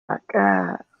my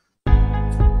God.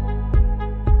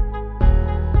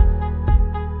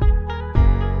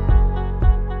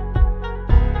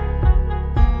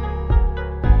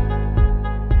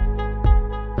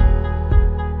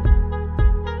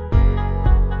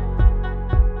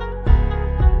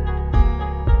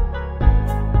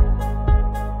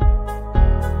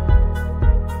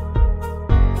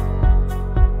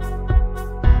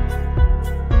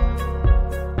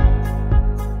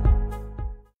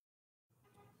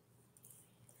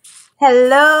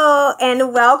 Hello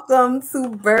and welcome to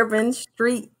Bourbon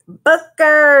Street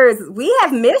Bookers. We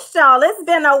have missed y'all. It's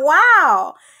been a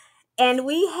while. And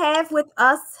we have with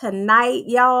us tonight,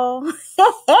 y'all,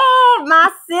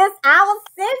 my sis, our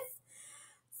sis,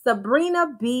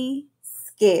 Sabrina B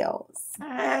Scales.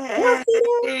 Hey,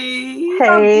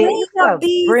 Sabrina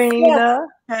B Scales.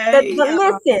 Hey,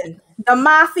 Listen, the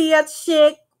mafia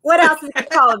chick. What else we can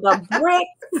call it? The brick.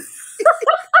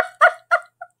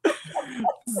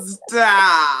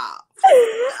 Stop.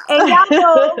 And y'all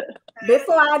know,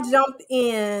 before I jumped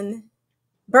in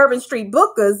Bourbon Street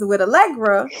Bookers with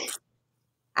Allegra,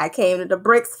 I came to the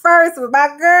bricks first with my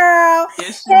girl.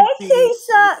 Yes, hey,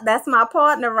 Keisha. That's my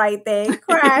partner right there.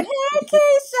 Crying. Hey,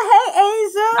 Keisha. Hey,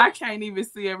 Asia. I can't even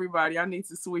see everybody. I need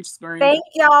to switch screens. Thank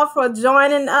y'all for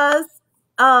joining us.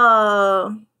 I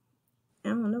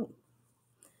don't know.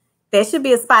 There should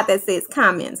be a spot that says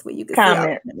comments where you can see.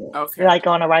 Okay. Like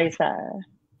on the right side.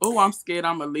 Oh, I'm scared.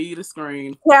 I'm going to leave the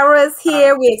screen. Kara's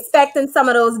here. We're expecting some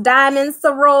of those diamonds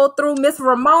to roll through. Miss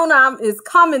Ramona is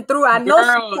coming through. I know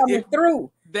she's coming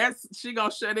through. She going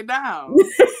to shut it down.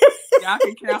 Y'all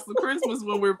can cancel Christmas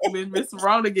when Miss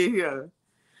Ramona get here.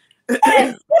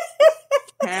 But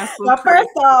first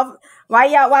off,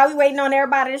 while we waiting on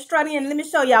everybody to strut in, let me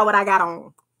show y'all what I got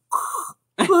on.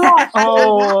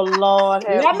 Oh Lord,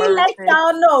 let me let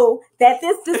y'all know that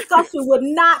this discussion would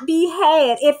not be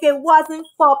had if it wasn't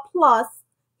for Plus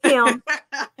him.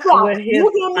 With his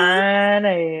fine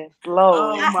ass, Lord.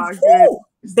 Oh my goodness.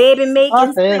 Baby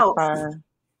making self.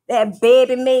 That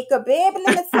baby maker, baby,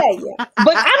 let me tell you.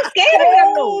 But I'm scared of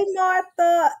him though.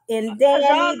 Martha and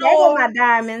Danny, they go my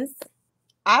diamonds.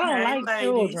 I don't like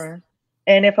children.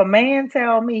 And if a man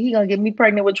tell me he gonna get me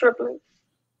pregnant with triplets,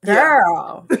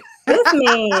 girl, this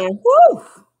man, whew.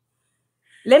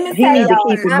 Let me tell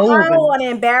y'all, I don't want to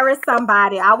embarrass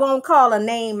somebody. I won't call a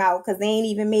name out because they ain't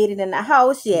even made it in the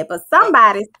house yet. But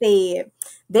somebody said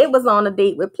they was on a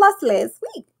date with Plus last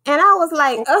week. And I was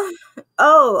like,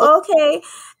 oh, okay.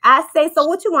 I say, so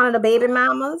what you wanted, the baby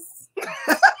mamas?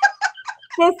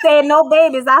 She said, no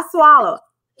babies, I swallow.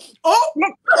 Oh.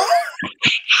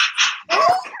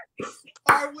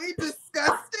 Are we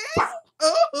disgusting?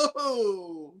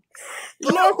 Oh.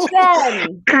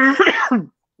 Listen.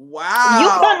 Wow.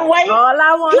 You couldn't wait. All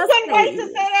I want to say. You couldn't wait to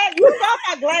say that. You saw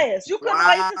my glass. You couldn't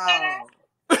wait to say that.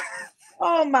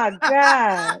 Oh my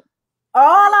God.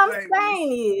 All I'm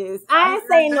saying is, I ain't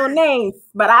saying no names,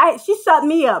 but she shut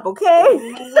me up,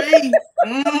 okay?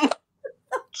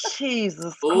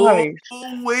 Jesus Christ.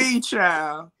 Wait,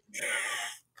 child.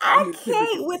 I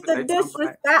can't with the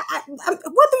disrespect.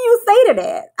 What do you say to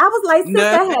that? I was like, sis,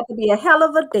 that had to be a hell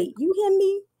of a date. You hear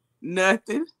me?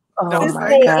 Nothing. Oh sis, my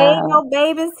God. God. Ain't no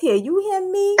babies here. You hear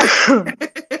me?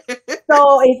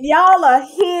 So if y'all are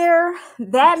here,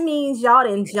 that means y'all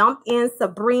didn't jump in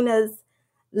Sabrina's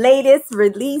latest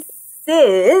releases,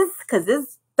 because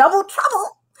it's double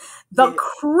trouble. The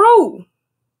crew.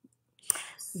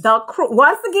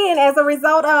 Once again, as a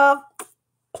result of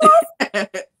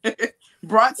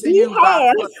brought to you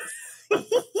by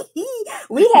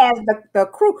we have the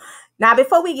crew. Now,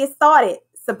 before we get started,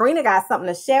 Sabrina got something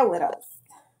to share with us.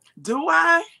 Do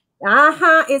I?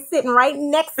 It's sitting right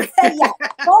next to you.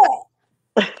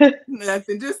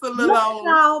 Nothing, just a little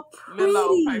old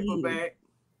paperback.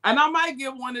 And I might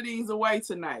give one of these away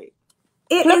tonight.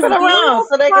 Flip it around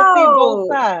so they can see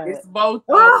both sides. It's both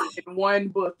in one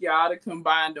book, y'all, to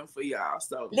combine them for y'all.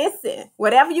 So listen,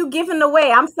 whatever you giving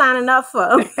away, I'm signing up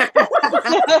for.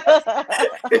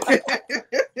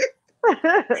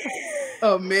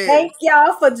 Oh man. Thank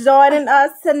y'all for joining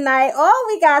us tonight. Oh,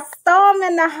 we got Storm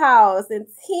in the house and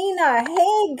Tina.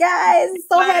 Hey guys,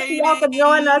 so happy y'all could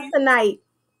join us tonight.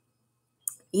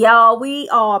 Y'all, we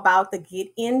are about to get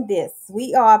in this.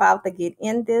 We're about to get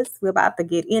in this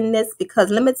because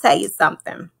let me tell you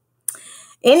something.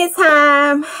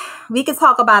 Anytime we can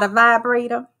talk about a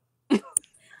vibrator.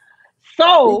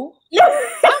 So I'm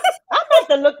about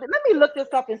to look. Let me look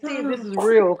this up and see if this is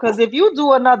real. Because if you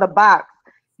do another box,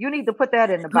 you need to put that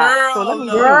in the box. So let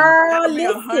me listen.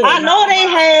 I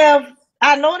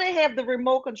know they have the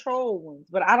remote control ones,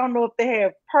 but I don't know if they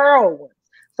have pearl ones.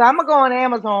 So I'm gonna go on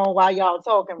Amazon while y'all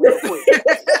talking real quick.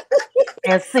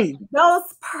 and C. Those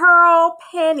pearl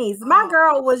pennies. My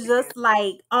girl was just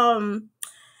like,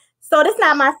 so this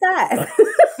not my size.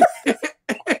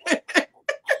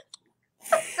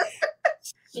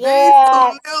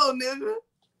 Yeah. Little nigga.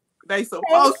 They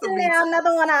supposed to be.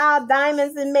 Another one of our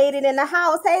diamonds and made it in the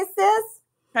house. Hey, sis.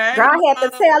 Hey, girl, I had to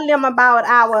tell them about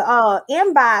our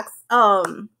inbox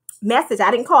message.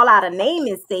 I didn't call out a name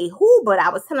and say who, but I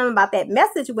was telling them about that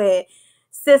message where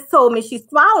sis told me she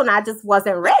swallowed and I just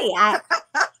wasn't ready.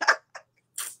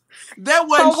 That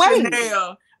wasn't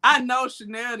Chanel. I know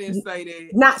Chanel didn't say that.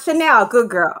 Not Chanel, good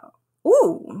girl.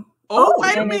 Ooh. Oh,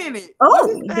 wait a minute.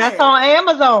 Oh, that's on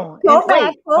Amazon. Go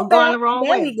back. I'm going the wrong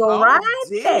way. We go right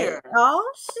there.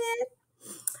 Oh, shit.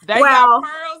 They got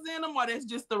pearls in them, or that's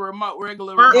just the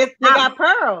regular remote? They got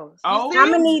pearls. Oh, I'm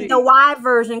going to need the wide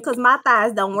version because my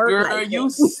thighs don't work. Girl, like you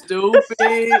stupid.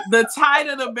 The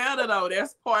tighter the better, though.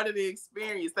 That's part of the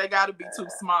experience. They got to be too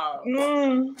small.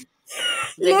 Listen,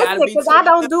 because I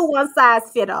don't do one size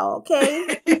fit all,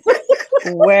 okay?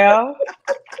 Well,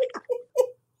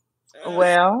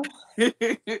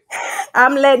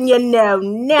 I'm letting you know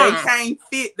now. They can't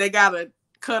fit. They got to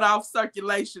cut off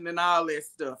circulation and all that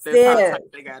stuff. That's how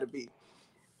tight they got to be.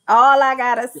 All I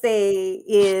got to say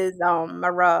is,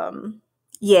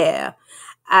 yeah,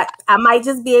 I might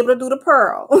just be able to do the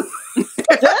pearl. not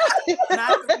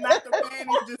the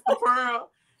panties, just the pearl.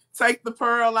 Take the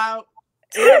pearl out.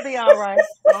 It'll be all right.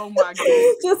 Oh my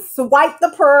God. Just swipe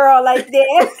the pearl like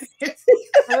that.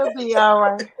 It'll be all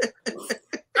right.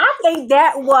 I think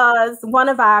that was one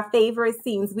of our favorite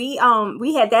scenes. We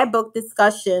had that book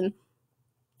discussion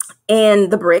in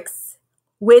the Bricks,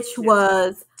 which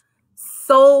was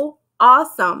so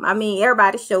awesome. I mean,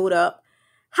 everybody showed up.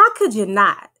 How could you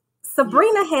not?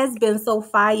 Sabrina has been so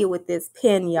fire with this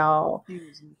pen, y'all.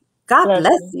 God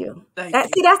bless you. See,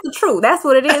 that's the truth. That's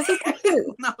what it is. It's the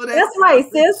truth. No, that's right,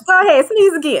 sis. Go ahead,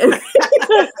 sneeze again.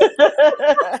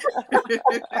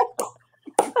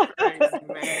 Crazy,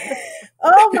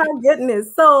 oh my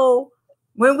goodness. So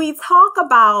when we talk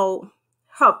about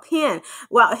her pen,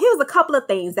 well, here's a couple of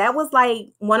things. That was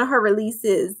like one of her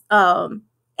releases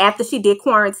after she did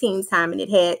quarantine time, and it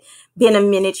had been a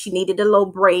minute. She needed a little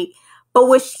break. But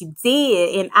what she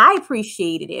did, and I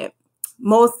appreciated it,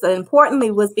 most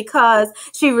importantly, was because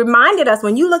she reminded us,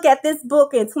 when you look at this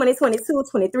book in 2022,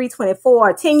 23,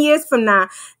 24, 10 years from now,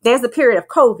 there's a period of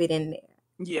COVID in there.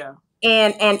 Yeah.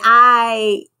 And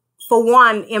I, for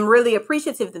one, am really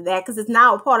appreciative of that because it's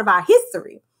now a part of our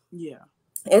history. Yeah.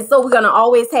 And so we're going to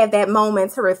always have that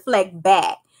moment to reflect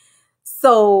back.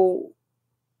 So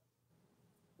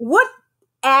what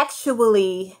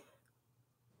actually...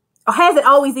 or has it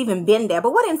always even been there?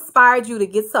 But what inspired you to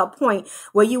get to a point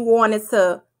where you wanted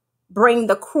to bring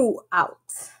the crew out?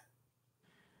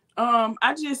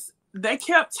 They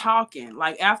kept talking.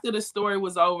 Like after the story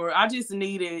was over, I just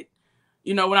needed,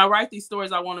 when I write these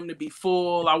stories, I want them to be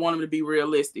full. I want them to be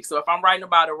realistic. So if I'm writing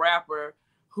about a rapper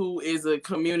who is a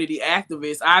community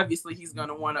activist, obviously he's going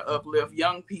to want to uplift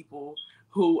young people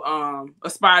who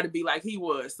aspire to be like he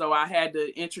was. So I had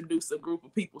to introduce a group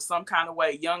of people some kind of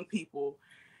way, young people.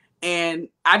 And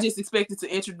I just expected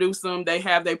to introduce them. They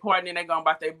have their part and then they go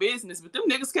about their business. But them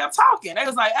niggas kept talking. They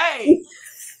was like, hey,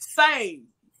 say,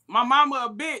 my mama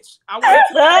a bitch. I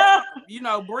want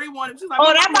to, Bree wanted, she's like,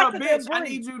 my mama a bitch. I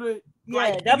need you to,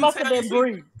 that must have been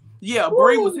Bree. Yeah,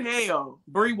 Bree was hell.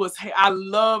 Bree was hell. I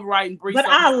love writing Bree. But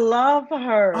I love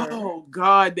her. Oh,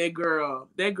 God, that girl.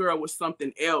 That girl was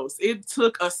something else. It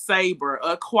took a saber,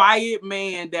 a quiet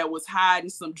man that was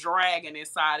hiding some dragon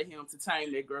inside of him to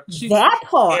tame that girl. She's that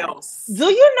part. Else. Do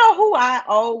you know who I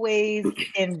always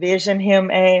envision him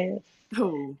as?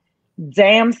 Who?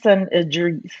 Damson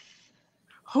Idris.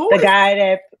 Who?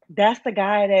 That's the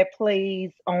guy that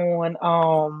plays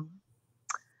on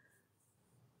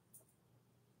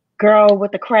Girl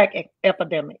with the Crack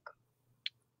Epidemic.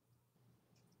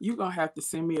 You're going to have to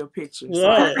send me a picture.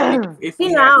 Yeah. So if I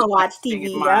don't watch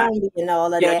TV. I don't even know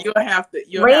all of that. You'll have to.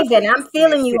 Raven, I'm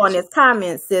feeling you on this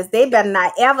comment, sis. They better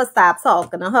not ever stop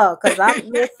talking to her because I'm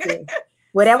listening.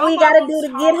 Whatever we got to do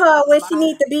to get her where she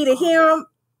needs to be to hear him,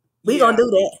 we going to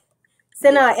do that.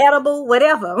 Send her an edible,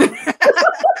 whatever.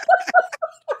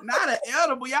 Not an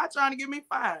edible. Y'all trying to get me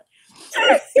fired.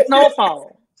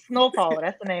 Snowfall,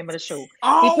 that's the name of the show.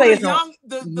 Oh, he plays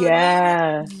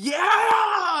yeah.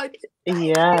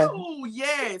 Oh,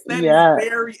 yes. That is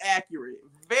very accurate.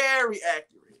 Very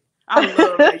accurate. I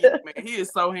love that young man. He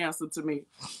is so handsome to me.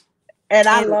 And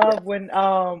I love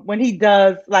when he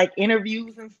does like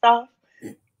interviews and stuff,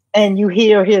 and you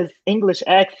hear his English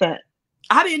accent.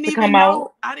 I didn't even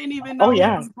know. Oh,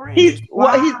 yeah. He was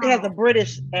British. He has a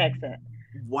British accent.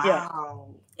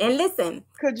 Wow. And listen,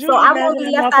 Could you so I won't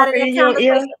imagine be that left out of motherfucker that in your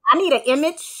ear? conversation. I need an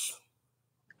image.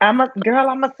 I'm a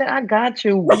say, I got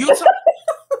you.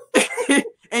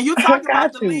 And you talking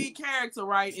about the lead character,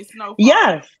 right? In Snowfall.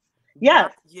 Yes.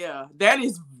 Yes. Yeah, that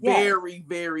is very,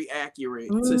 very accurate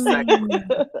to say.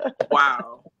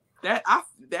 Wow.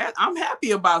 I'm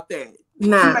happy about that.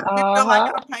 Nah. I feel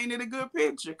like I painted a good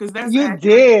picture because that's you accurate.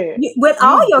 did. With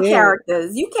all your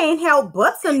characters, you can't help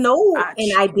but to know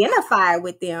and identify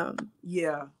with them.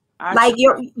 Yeah. Like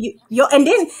your and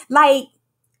then like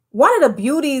one of the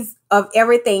beauties of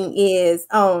everything is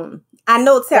I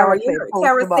know Tara said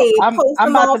post I'm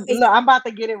them all. I'm about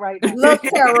to get it right now. Look,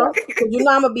 Tara, because you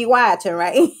know I'm gonna be watching,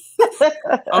 right?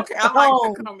 Okay, I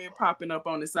like the comment popping up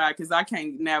on the side because I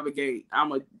can't navigate. I'm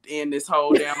gonna end this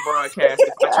whole damn broadcast.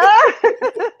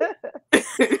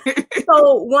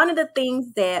 So one of the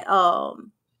things that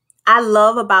I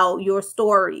love about your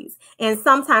stories, and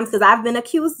sometimes because I've been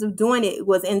accused of doing it,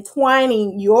 was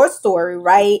entwining your story,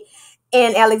 right,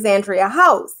 in Alexandria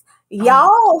House.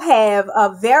 Y'all have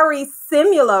a very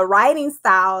similar writing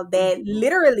style that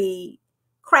literally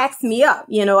cracks me up.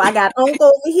 You know, I got Uncle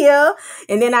over here,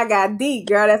 and then I got D.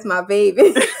 Girl, that's my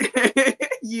baby.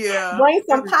 Yeah. Bring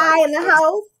some pie in the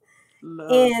house.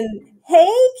 And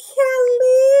hey,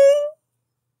 Kelly.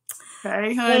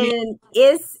 Hey, honey. And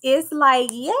it's like,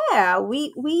 yeah,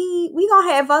 we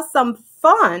gonna have us some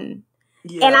fun.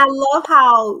 Yeah. And I love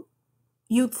how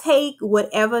you take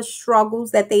whatever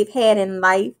struggles that they've had in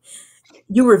life,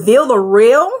 you reveal the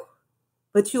real,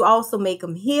 but you also make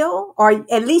them heal, or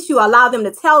at least you allow them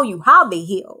to tell you how they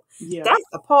heal. Yeah. That's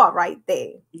the part right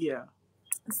there. Yeah.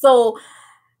 So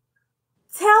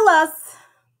tell us,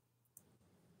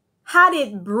 how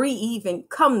did Bree even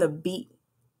come to be?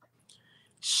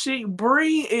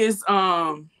 Bree is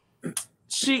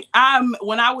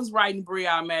when I was writing Bree,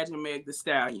 I imagined Meg the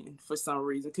Stallion for some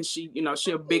reason, because she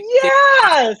a big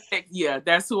thick, yeah,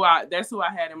 that's who I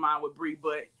had in mind with Bree.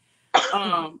 But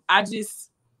I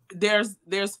just there's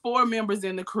 4 members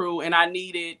in the crew, and I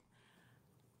needed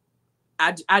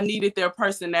their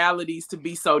personalities to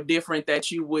be so different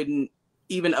that you wouldn't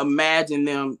even imagine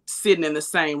them sitting in the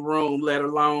same room, let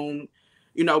alone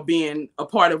being a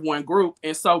part of one group.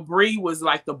 And so Bree was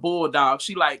like the bulldog.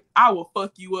 She like, I will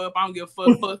fuck you up. I don't give a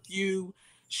fuck. Fuck you.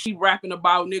 She rapping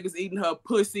about niggas eating her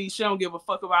pussy. She don't give a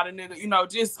fuck about a nigga,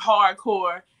 just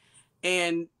hardcore.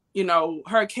 And,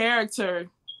 her character,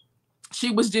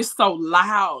 she was just so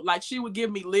loud. Like, she would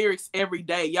give me lyrics every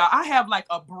day. Y'all, I have like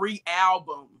a Bree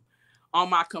album on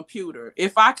my computer.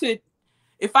 If I could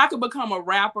become a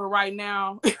rapper right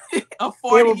now, a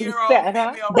 40-year-old female,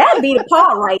 that'd be the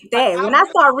part right there. When I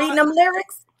start reading them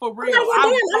lyrics, for real,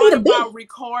 I thought about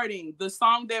recording the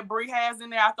song that Bree has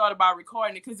in there. I thought about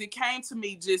recording it because it came to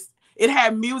me it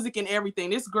had music and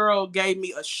everything. This girl gave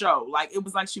me a show. Like, it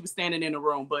was like she was standing in a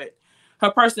room, but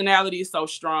her personality is so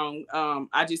strong.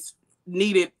 I just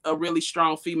needed a really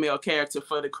strong female character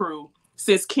for the crew.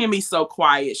 Since Kimmy's so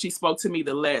quiet, she spoke to me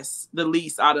the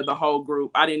least out of the whole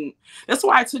group. That's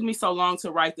why it took me so long to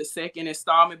write the second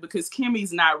installment, because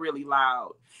Kimmy's not really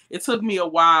loud. It took me a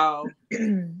while,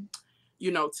 to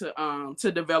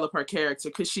develop her character,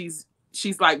 because she's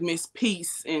like Miss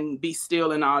Peace and Be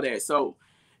Still and all that. So,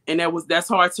 and that's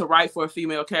hard to write for a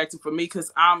female character for me,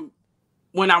 because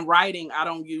when I'm writing, I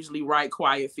don't usually write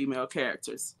quiet female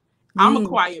characters. I'm a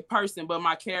quiet person, but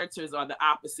my characters are the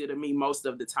opposite of me most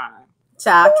of the time.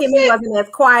 Child, Kimmy wasn't as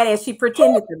quiet as she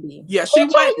pretended to be. Yeah, she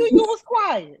was. You was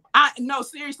quiet. No,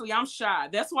 seriously, I'm shy.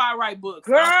 That's why I write books.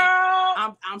 Girl,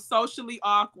 I'm socially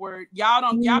awkward. Y'all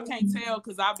can't tell,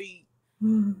 because I be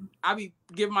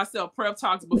giving myself prep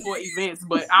talks before events,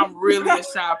 but I'm really a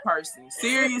shy person.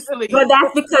 Seriously. But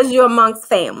that's because you're amongst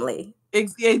family.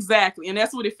 Exactly, and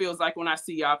that's what it feels like when I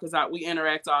see y'all, because we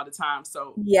interact all the time.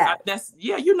 So yeah,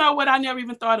 you know what? I never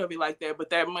even thought of it like that, but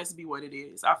that must be what it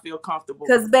is. I feel comfortable.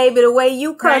 Because baby, the way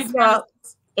you cuss up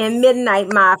in Midnight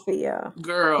Mafia,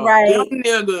 girl, right? Them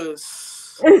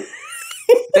niggas,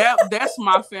 that's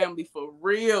my family for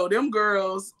real. Them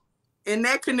girls, and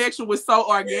that connection was so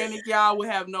organic. Y'all would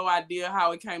have no idea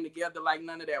how it came together. Like,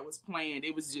 none of that was planned.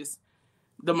 It was just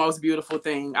the most beautiful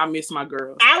thing. I miss my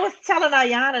girls. I was telling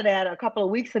Ayana that a couple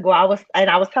of weeks ago. I was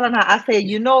telling her, I said,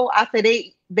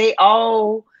 they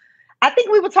all, I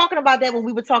think we were talking about that when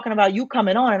we were talking about you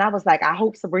coming on. And I was like, I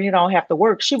hope Sabrina don't have to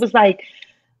work. She was like,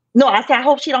 no, I said, I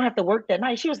hope she don't have to work that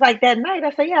night. She was like, that night? I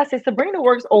said, yeah. I said, Sabrina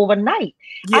works overnight.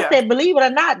 Yeah. I said, believe it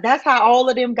or not, that's how all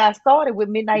of them got started with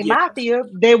Midnight Mafia.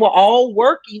 They were all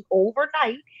working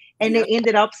overnight, and they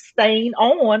ended up staying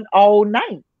on all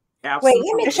night. Absolutely. Wait,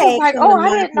 let me check. Like, oh,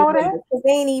 I didn't know that. Because they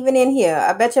ain't even in here.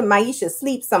 I bet you Maisha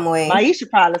sleep somewhere. Maisha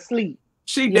probably sleep.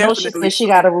 She definitely she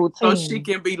got a routine. So she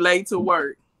can be late to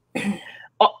work.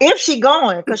 If she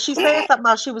going, because she said something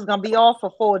about she was going to be off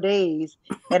for 4 days.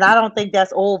 And I don't think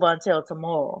that's over until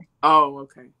tomorrow. Oh,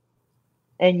 okay.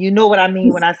 And you know what I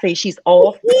mean when I say she's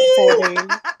off for 4 days.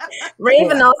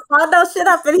 Raven don't start no shit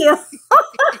up in here.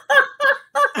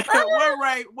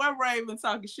 What Raven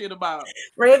talking shit about?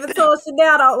 Raven told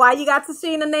Chanel, why you got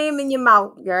Tashina name in your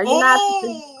mouth, girl? You're not.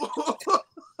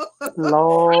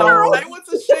 Lord. Don't say what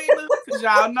Tashina, because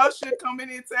y'all know she'll come in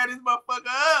and tear this motherfucker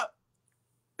up.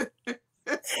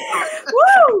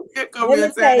 Woo! Come in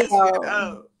and tear this shit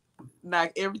up.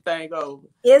 Knock everything over.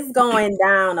 It's going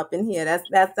down up in here. That's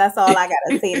all I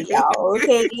gotta say to y'all.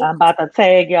 Okay. I'm about to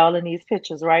tag y'all in these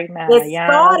pictures right now.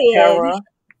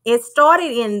 It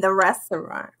started in the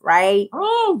restaurant, right?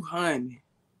 Oh, honey.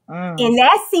 And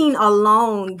that scene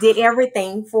alone did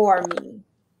everything for me.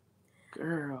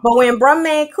 Girl. But when Bruh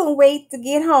Man couldn't wait to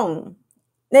get home,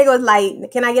 nigga was like,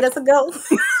 "Can I get us a go?"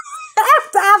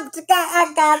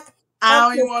 I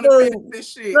don't even want to finish this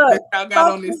shit that y'all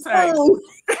got on this table.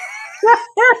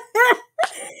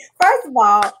 First of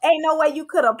all, ain't no way you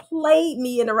could have played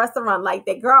me in a restaurant like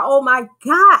that, girl. Oh my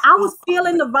God, I was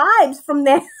feeling the vibes from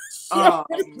that. Oh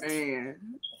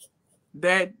man,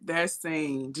 that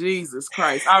scene, Jesus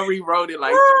Christ! I rewrote it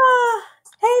like,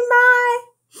 "Hey, my."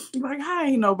 Like, how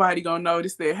ain't nobody gonna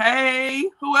notice that? Hey,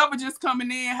 whoever just coming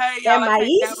in, hey, y'all.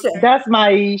 That's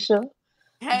Maisha.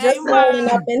 Hey, just rolling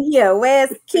up in here.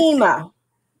 Where's Kima?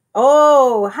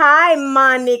 Oh, hi,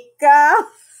 Monica.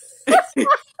 Let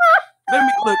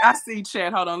me look. I see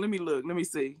chat. Hold on. Let me look. Let me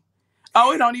see.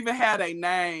 Oh, it don't even have their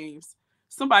names.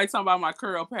 Somebody talking about my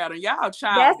curl pattern. Y'all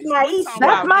childish.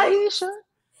 That's Maisha.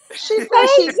 She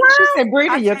said,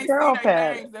 Brita, your curl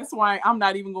pattern. That's why I'm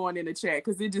not even going in the chat,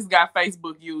 because it just got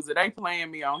Facebook user. They playing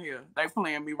me on here. They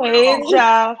playing me real hard. Hey,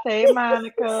 Josh. Hey,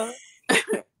 Monica.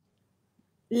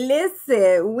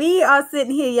 Listen, we are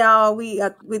sitting here, y'all.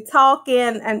 We're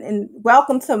talking, and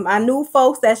welcome to my new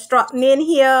folks that's strutting in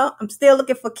here. I'm still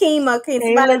looking for Kima. Can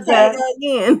somebody tag her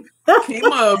again?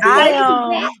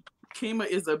 Kima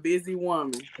is a busy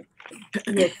woman.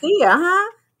 You see her,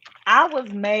 huh? I was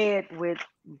mad with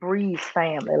Bree's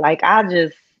family. Like, I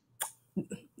just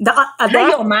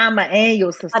your mama and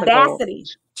your sister audacity,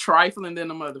 trifling than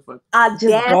a motherfucker.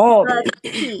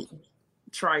 Audacity,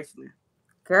 trifling,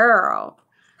 girl.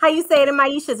 How you say it in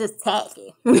Maisha? Just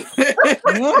tacky. Like,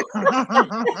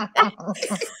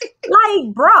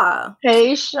 bruh.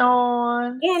 Hey,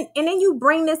 Sean. And then you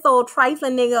bring this old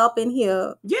trifling nigga up in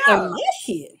here. Yeah. And my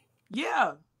shit.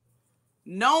 Yeah.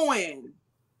 Knowing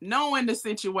the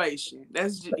situation.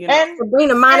 That's just, And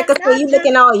Sabrina, Monica, so you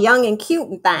looking all young and cute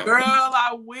and things. Girl,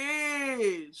 I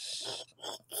wish.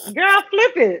 Girl,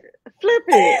 flip it.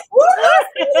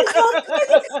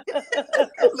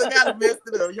 Look, I messed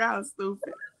it up. Y'all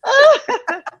stupid.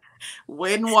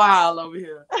 Wet and wild over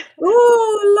here.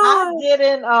 Oh,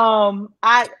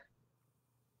 Lord.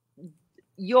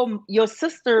 Your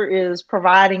sister is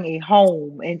providing a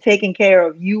home and taking care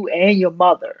of you and your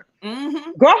mother.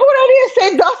 Mm-hmm. Girl, who that is?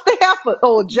 Say Dusty Heifer.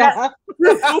 Oh, John.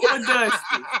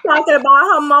 Talking about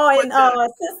her mom and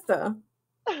sister.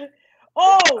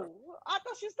 Oh, I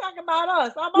thought she was talking about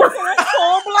us. I'm about to say that's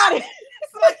cold-blooded.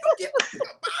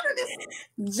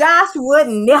 Josh would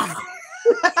never.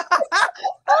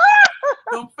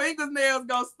 Them fingernails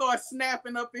gonna start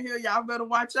snapping up in here. Y'all better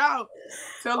watch out.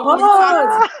 Tell her what you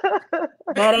talking.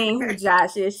 That ain't who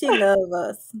Josh is. She loves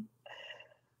us.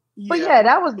 But yeah,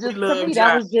 that was just to me.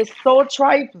 That was just so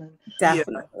trifling.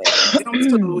 Definitely.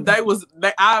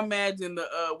 Yeah. I imagine the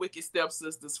wicked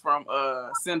stepsisters from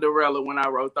Cinderella when I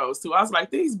wrote those two. I was like,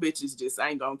 these bitches just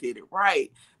ain't gonna get it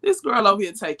right. This girl over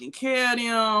here taking care of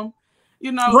them,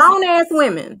 grown ass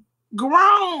women.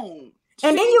 Grown.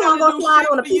 And then you want to go slide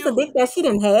on a piece of dick that she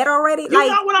didn't had already? You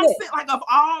know what I'm saying? Like, of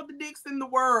all the dicks in the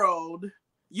world,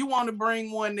 you want to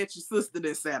bring one that your sister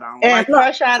done sat on. And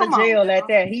fresh out of jail at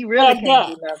that. He really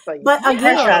can't do nothing for you. But again,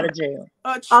 fresh out of jail.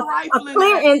 A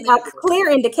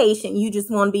clear indication you just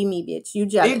want to be me, bitch. You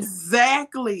jealous.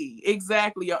 Exactly.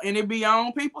 And it be your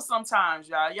own people sometimes,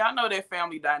 y'all. Y'all know that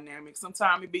family dynamic.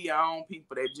 Sometimes it be your own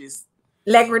people that just...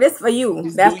 Legger, this for you.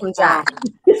 That's from Josh.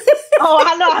 Oh,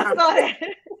 I know. I saw that.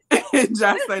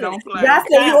 Josh say don't play. Josh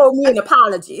say you owe me an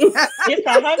apology. It's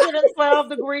 112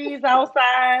 degrees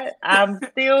outside. I'm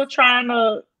still trying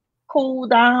to cool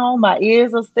down. My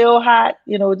ears are still hot.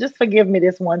 Just forgive me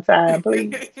this one time,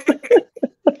 please.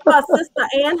 Her sister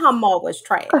and her mom was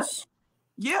trash.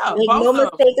 Yeah, make no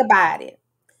mistake about it.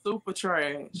 Super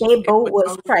trash. They both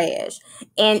was trash.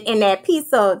 And that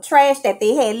piece of trash that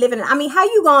they had living in. I mean, how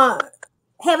you gonna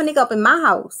have a nigga up in my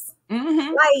house?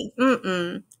 Mm-hmm. Like,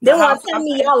 They want to tell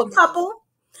me y'all a couple.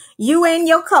 You and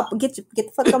your couple get the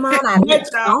fuck on out of here.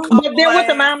 But then what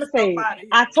the mama say?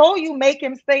 I told you make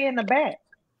him stay in the back.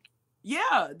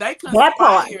 Yeah, they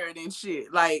conspired and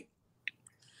shit. Like,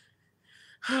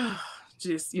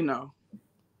 just, you know,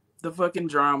 the fucking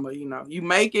drama, you know. You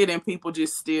make it and people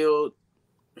just steal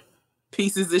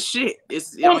pieces of shit. And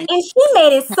she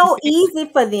made it so easy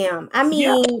for them. I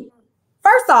mean,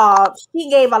 first off, she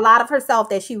gave a lot of herself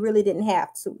that she really didn't have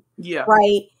to. Yeah.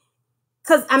 Right?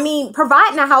 Because, I mean,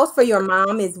 providing a house for your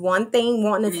mom is one thing,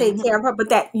 wanting to take care of her, but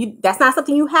that's not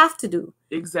something you have to do.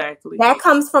 Exactly. That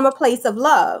comes from a place of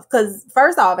love. Because,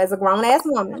 first off, as a grown-ass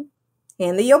woman,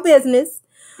 handle your business.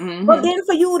 But then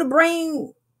for you to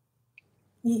bring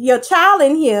your child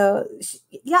in here,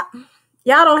 y'all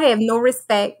don't have no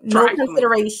respect, no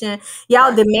consideration.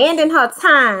 Y'all demanding her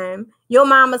time. Your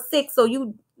mama's sick, so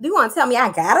you want to tell me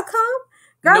I gotta come?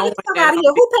 Girl, get the fuck out of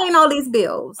here. Who paying all these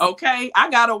bills? Okay, I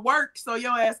gotta work so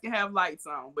your ass can have lights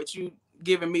on, but you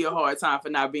giving me a hard time for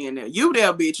not being there. You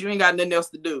there, bitch. You ain't got nothing else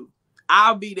to do.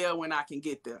 I'll be there when I can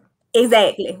get there.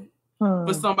 Exactly.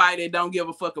 For somebody that don't give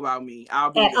a fuck about me,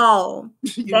 I'll be at there. all.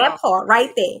 That part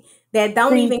right there. That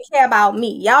don't even care about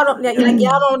me. Y'all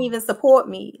don't even support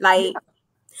me. Like,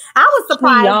 I was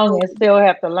surprised. Young and still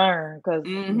have to learn because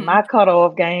my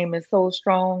cutoff game is so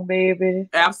strong, baby.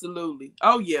 Absolutely.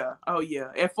 Oh yeah.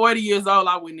 At 40 years old,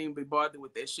 I wouldn't even be bothered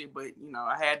with that shit. But you know,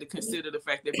 I had to consider the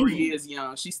fact that Bree is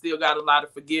young. She still got a lot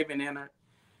of forgiving in her,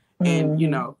 and you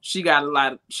know, she got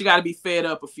to be fed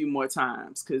up a few more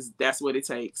times because that's what it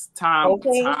takes. Time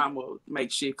will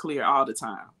make shit clear all the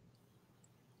time.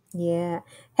 Yeah.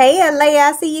 Hey, LA,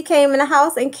 I see you came in the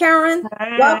house, and Karen,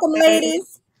 welcome,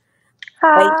 ladies.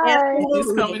 Hi.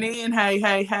 Just coming in.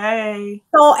 Hey.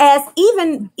 So as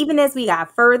even as we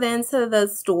got further into the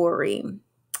story,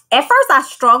 at first I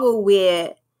struggled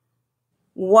with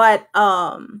what's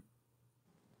my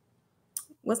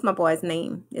boy's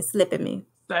name? It's slipping me.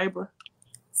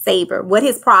 Saber. What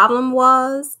his problem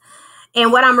was.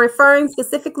 And what I'm referring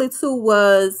specifically to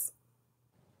was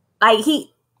like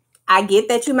I get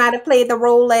that you might have played the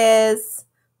role as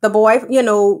the boy, you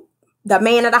know, the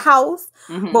man of the house.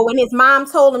 But when his mom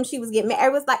told him she was getting married,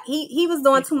 it was like he was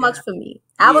doing too much for me.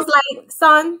 I was like,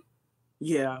 son,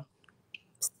 you out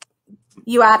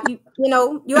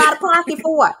of pocket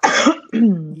for what?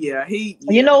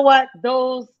 You know what?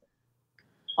 Those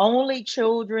only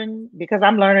children, because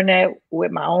I'm learning that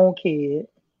with my own kid.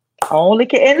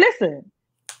 And listen,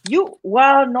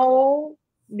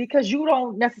 because you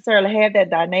don't necessarily have that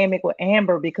dynamic with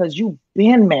Amber because you've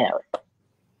been married.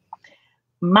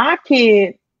 My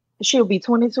kid, she'll be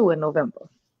 22 in November.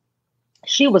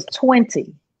 She was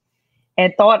 20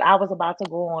 and thought I was about to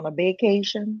go on a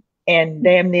vacation and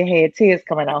damn near had tears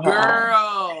coming out her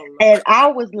eyes. And I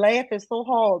was laughing so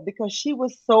hard because she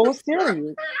was so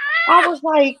serious. I was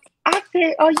like, I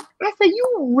said,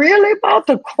 you really about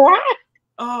to cry?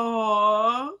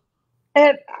 Oh.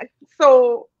 And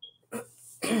so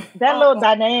that little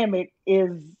dynamic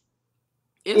is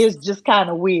just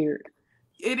kind of weird.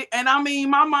 And I mean,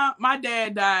 my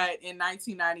dad died in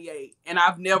 1998, and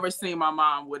I've never seen my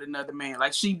mom with another man.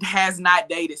 Like, she has not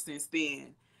dated since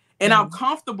then, and I'm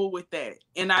comfortable with that.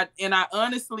 And I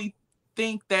honestly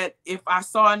think that if I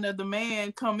saw another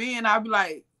man come in, I'd be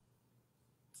like,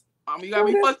 "Mom, you got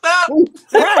me fucked up."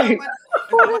 Right?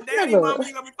 Daddy, Mom,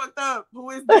 you got me fucked up. Who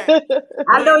is that?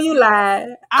 I know you lied.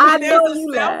 I mean, there's a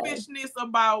selfishness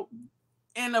about.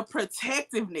 And a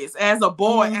protectiveness as a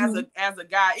boy, as a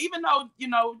guy, even though, you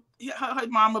know, her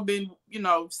mama been, you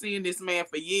know, seeing this man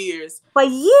for years.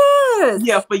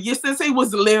 Yeah, for years since he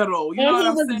was little. You know what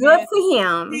I'm saying? He was good to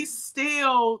him. He's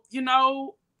still, you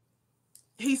know,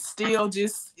 just.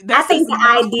 I think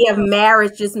the idea of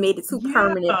marriage just made it too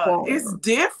permanent for him. It's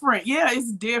different. Yeah,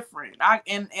 it's different. I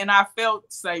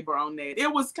felt Saber on that.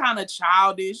 It was kind of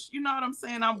childish. You know what I'm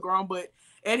saying? I'm grown, but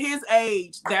at his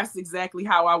age, that's exactly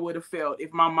how I would have felt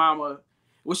if my mama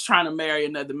was trying to marry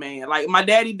another man. Like, my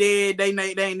daddy dead, they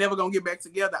ain't never gonna get back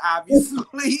together,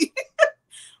 obviously.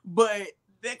 But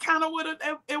that kind of would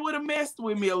have messed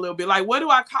with me a little bit. Like, what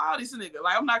do I call this nigga?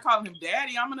 Like, I'm not calling him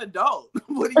daddy. I'm an adult.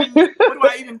 What do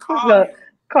I even call him?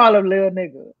 Call him little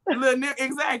nigga. Little nigga,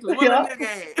 exactly. What little nigga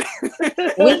at?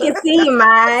 We can see you,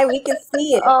 Mai. We can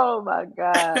see it. Oh my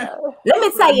God. Let me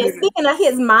tell you, speaking of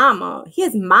his mama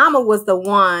was the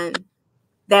one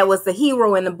that was the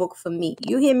hero in the book for me.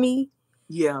 You hear me?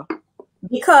 Yeah.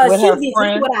 Because she did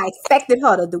what I expected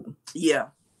her to do. Yeah.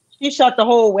 She shut the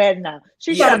whole wedding down.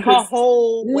 She shut her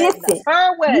whole wedding down.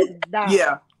 Her wedding down.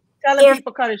 Yeah. Telling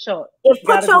people cut it short. If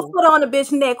put your foot on a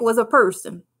bitch neck was a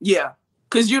person. Yeah.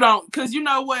 Cause you know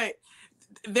what?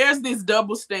 there's this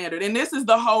double standard, and this is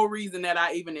the whole reason that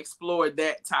I even explored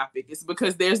that topic. It's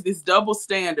because there's this double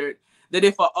standard that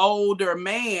if an older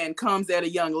man comes at a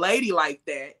young lady like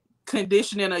that,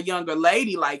 conditioning a younger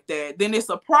lady like that, then it's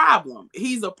a problem.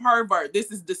 He's a pervert.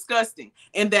 This is disgusting.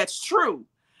 And that's true.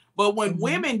 But when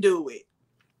women do it,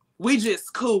 we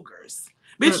just cougars.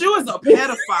 Bitch, you was a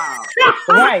pedophile.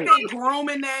 Right. You've been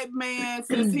grooming that man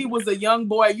since he was a young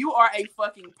boy. You are a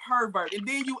fucking pervert. And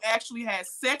then you actually had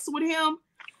sex with him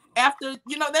after,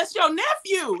 you know, that's your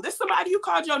nephew. That's somebody you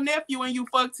called your nephew and you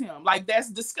fucked him. Like,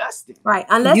 that's disgusting. Right.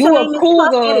 Unless you a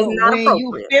cougar when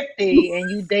you 50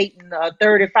 and you dating a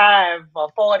 35 or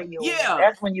 40 year old. Yeah.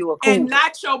 That's when you a cougar. And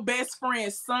not your best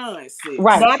friend's son, sis.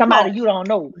 Right. That somebody part. you don't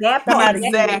know. That part.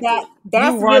 Somebody that's you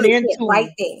run really into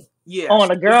right there. Yeah, on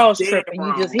a girl's trip wrong.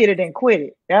 and you just hit it and quit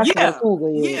it. That's what a cougar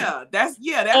is. Yeah, that's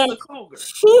a cougar.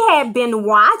 She had been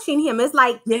watching him. It's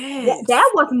like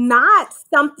that was not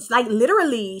something like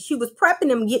literally. She was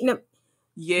prepping him, getting him.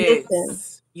 Yes,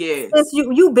 listen, yes. Since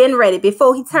you've been ready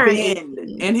before he turned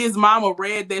 18. And his mama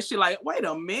read that shit like, wait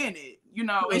a minute, you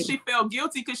know, and she felt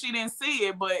guilty because she didn't see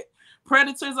it. But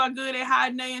predators are good at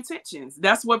hiding their intentions.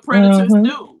 That's what predators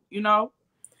do, you know.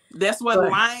 That's what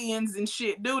lions and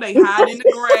shit do. They hide in the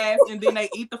grass and then they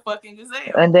eat the fucking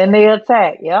gazelle. And then they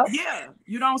attack. Yep. Yeah.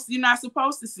 You're not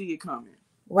supposed to see it coming.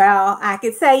 Well, I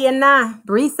can tell you now,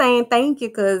 Bree saying thank you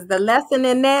because the lesson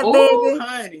in that, baby.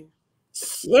 Honey.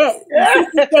 Shit.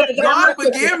 God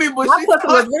forgive me, but she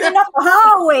was running up the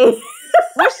hallway.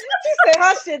 Well, she said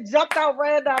her shit jumped out,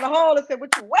 ran down the hall and said,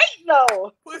 "What you waiting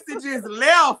on?" Pussy just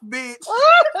left, bitch.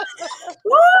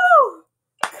 Woo!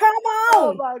 Come on.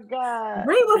 Oh my God.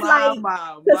 Bree was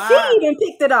because she even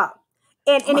picked it up.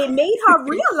 And it made her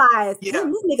realize,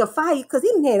 damn, this nigga fired because he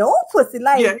didn't had old pussy.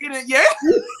 Like, yeah. You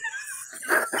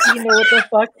know what the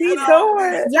fuck he's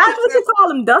doing. Y'all what you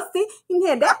call him, Dusty? He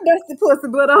had that dusty pussy,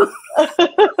 but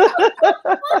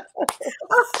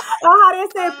how they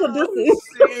say producing.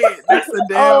 Shit. That's a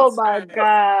damn Oh my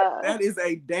God. That is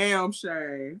a damn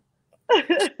shame.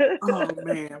 Oh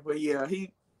man, but yeah,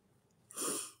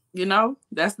 you know,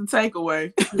 that's the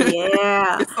takeaway.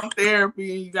 Yeah. Get some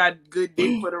therapy and you got good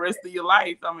dick for the rest of your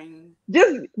life. I mean,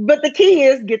 but the key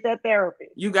is get that therapy.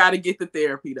 You got to get the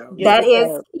therapy though. That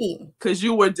is key. Because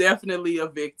you were definitely a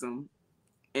victim.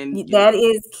 And that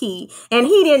is key. And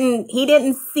he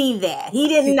didn't see that. He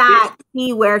did not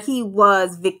see where he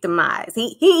was victimized.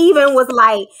 He even was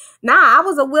like, nah, I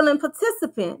was a willing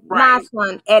participant. Right. Nice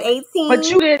one. At 18. But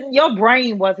your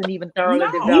brain wasn't even thoroughly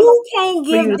developed. You can't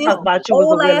give this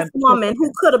old ass woman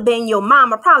who could have been your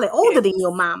mama, probably older than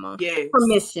your mama,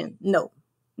 permission. No.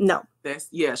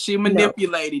 She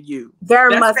manipulated you.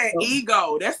 Very That's much that so.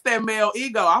 ego. That's that male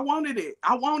ego. I wanted it.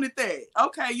 I wanted that.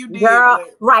 Okay, you did. Girl,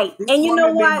 right. And you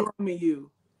know what? You.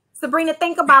 Sabrina,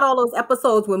 think about all those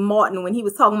episodes with Martin when he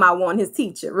was talking about wanting his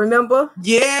teacher. Remember?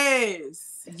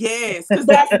 Yes. Because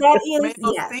that is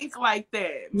males think like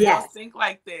that. Males think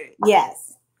like that.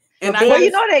 Yes. And you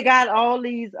know they got all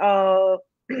these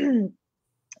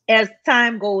as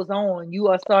time goes on, you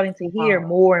are starting to hear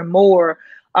more and more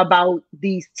about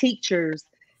these teachers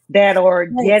that are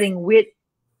getting with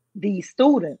these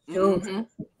students. Mm-hmm.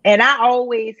 And I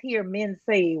always hear men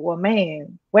say, well,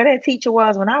 man, where that teacher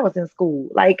was when I was in school.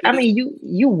 Like, I mean,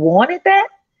 you wanted that?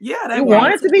 Yeah. You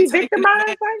wanted to be victimized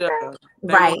like that?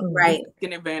 Right.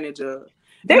 Taking advantage of.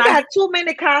 They got too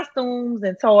many costumes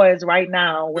and toys right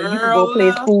now where you can go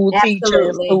play school teacher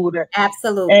and student.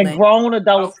 Absolutely. And grown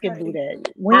adults can do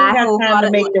that. We ain't got time to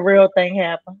make the real thing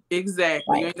happen.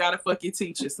 Exactly. You ain't got to fuck your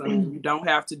teacher, son. You don't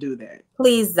have to do that.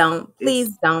 Please don't.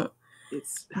 Don't.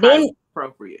 It's highly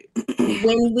appropriate.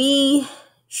 When we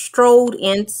strolled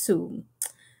into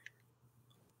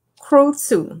Crew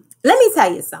 2, let me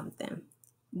tell you something.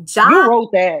 Jock, you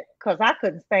wrote that because I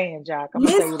couldn't stand Jock. I'm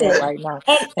going to tell you that right now.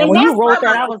 And when you wrote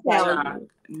that, I was like,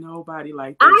 nobody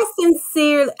like that. I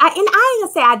sincerely, and I ain't going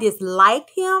to say I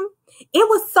disliked him. It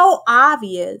was so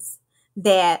obvious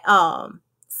that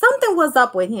something was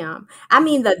up with him. I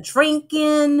mean, the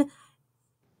drinking,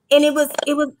 and it was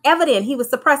evident he was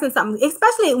suppressing something,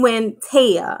 especially when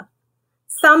Taya,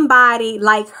 somebody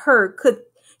like her,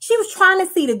 she was trying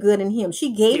to see the good in him.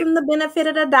 She gave him the benefit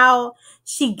of the doubt.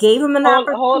 She gave him an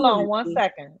opportunity. Hold on 1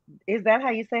 second. Is that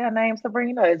how you say her name,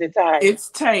 Sabrina? Or is it Taya?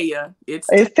 It's Taya. It's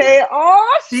Taya.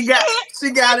 Oh, she got it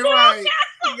right.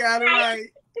 She got it right.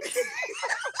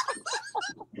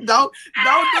 Don't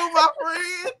do my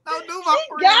friend. Don't do my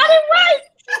friend. Got it right.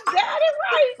 She got it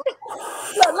right.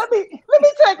 Look, let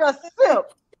me take a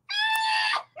sip.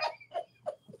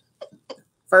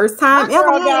 First time ever.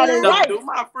 Got it right. Don't do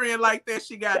my friend like that.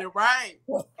 She got it right.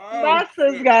 My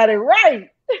sis got it right.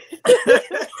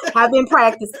 I've been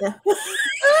practicing.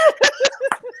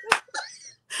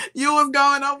 You was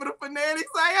going over the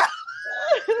phonetics,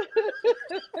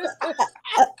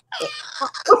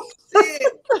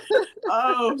 shit.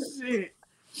 Oh shit.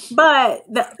 But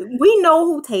we know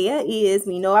who Taya is.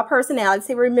 We know our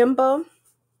personality. Remember?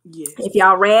 Yes. If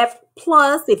y'all read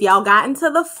Plus, if y'all got into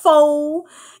the fold,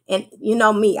 and you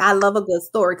know me, I love a good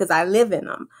story because I live in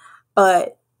them.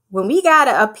 But when we got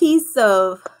a piece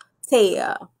of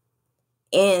Taya,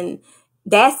 and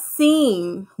that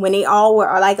scene when they all were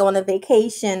like on a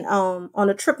vacation, on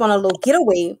a trip, on a little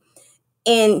getaway,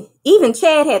 and even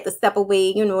Chad had to step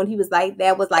away, you know, and he was like,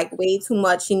 that was like way too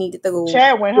much. He needed to go.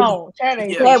 Chad went home. Chad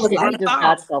ain't Chad was shit. like, He just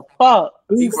got the fuck.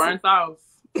 He burnt off.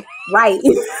 Right.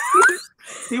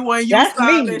 He wasn't used to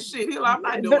all that shit. He like, I'm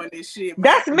not doing this shit, man.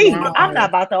 That's me. I'm not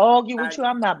about to argue with you.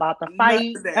 I'm not about to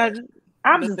fight.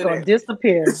 I'm just gonna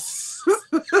disappear.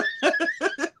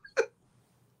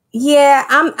 Yeah,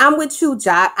 I'm with you,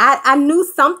 Jock. I knew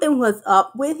something was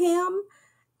up with him.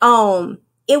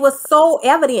 It was so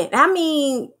evident. I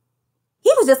mean,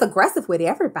 he was just aggressive with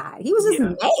everybody. He was just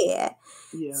mad.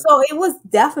 Yeah. So it was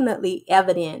definitely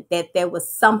evident that there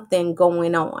was something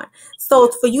going on. So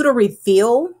for you to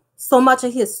reveal so much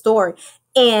of his story,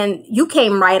 and you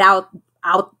came right out,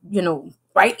 you know,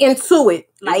 right into it.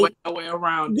 Like no way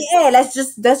around it. Yeah, let's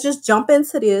just jump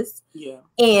into this. Yeah.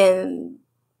 And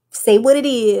say what it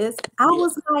is. I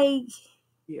was like,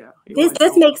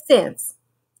 this makes sense.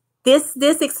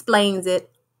 This explains it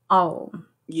all.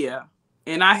 Yeah.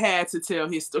 And I had to tell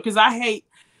his story because I hate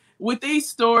with these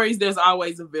stories, there's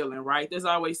always a villain, right? There's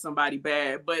always somebody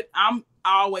bad, but I'm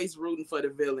always rooting for the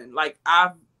villain. Like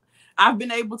I've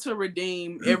been able to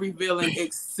redeem every villain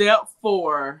except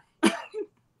for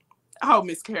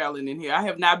Miss Carolyn in here. I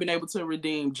have not been able to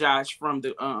redeem Josh from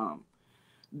the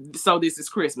So This Is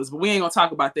Christmas, but we ain't gonna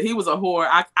talk about that. He was a whore.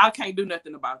 I can't do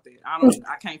nothing about that.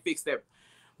 I can't fix that.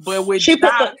 But with she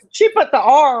put the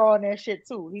R on that shit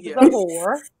too. He was a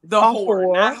whore. The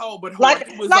whore, not hoe, but whore. Like,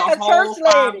 he was like a whole church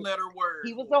lady. 5-letter word.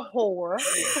 He was a whore.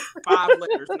 5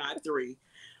 letters, not 3.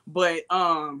 But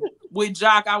with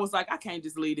Jock, I was like, I can't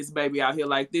just leave this baby out here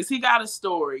like this. He got a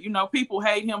story. You know, people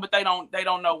hate him, but they don't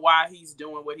know why he's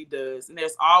doing what he does. And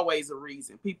there's always a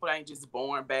reason. People ain't just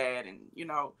born bad. And you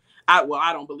know, I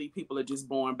don't believe people are just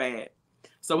born bad.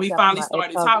 So he finally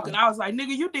started talking. I was like,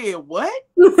 nigga, you did what?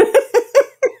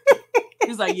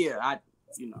 He's like, yeah,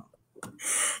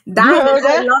 Diamond,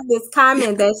 I love this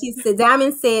comment that she said.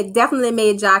 Diamond said, definitely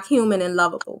made Jock human and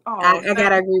lovable. Oh, I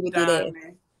gotta agree with Diamond. You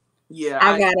there. Yeah,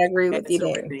 I gotta agree with you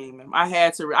there. I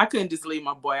had to. I couldn't just leave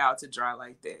my boy out to dry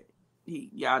like that.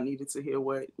 Y'all needed to hear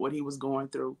what he was going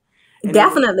through. And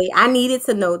definitely, I needed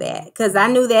to know that because I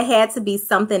knew there had to be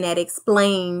something that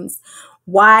explains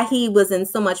why he was in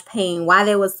so much pain, why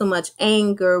there was so much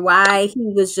anger, why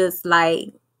he was just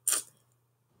like.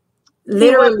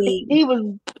 Literally, he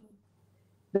was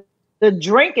the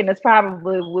drinking is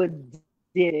probably what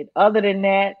did it. Other than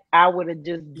that, I would have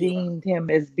just deemed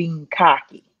him as being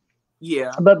cocky.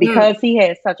 Yeah, but because he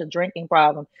had such a drinking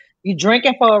problem, you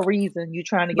drinking for a reason. You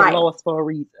trying to get lost for a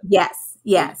reason. Yes,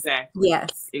 exactly.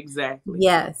 Yes, exactly.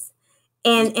 Yes,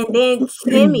 and then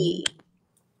Kimmy.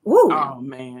 Ooh. Oh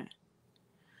man.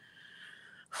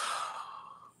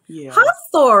 Yeah. Her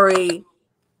story.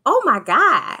 Oh my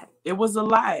God. It was a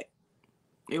lot.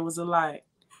 It was a lot.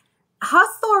 Her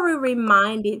story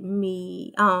reminded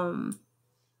me,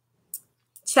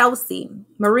 Chelsea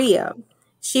Maria.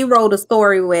 She wrote a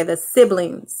story where the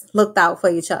siblings looked out for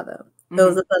each other. Mm-hmm. It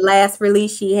was the last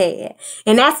release she had.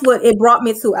 And that's what it brought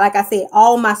me to. Like I said,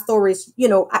 all my stories, you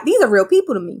know, these are real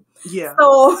people to me. Yeah.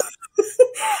 So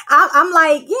I'm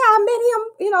like, yeah, I met him,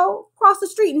 you know, across the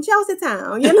street in Chelsea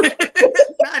Town, you know.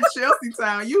 Not Chelsea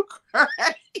Town, you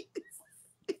crazy.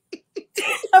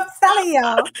 I'm telling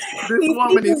y'all. This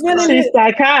woman is she's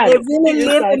psychotic. It really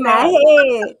lived in my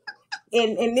head.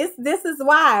 And this is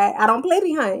why I don't play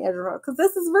behind Ezra, because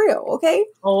this is real, okay?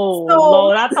 Oh, so,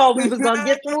 Lord, I thought we was going to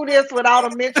get through this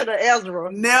without a mention of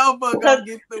Ezra. Never going to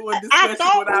get through a discussion I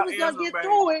thought without we was going to get baby.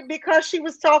 through it because she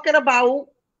was talking about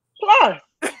Plus.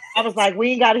 I was like,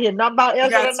 we ain't got to hear nothing about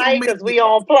Ezra tonight because we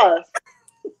on Plus.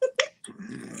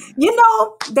 You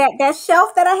know, that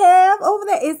shelf that I have over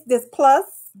there is this Plus.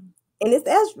 And it's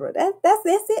Ezra. That's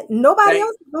it. Nobody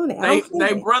else is on there.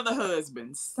 They brother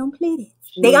husbands. Don't plead it.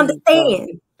 They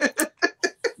understand.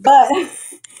 But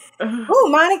oh,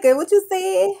 Monica, what you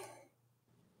said?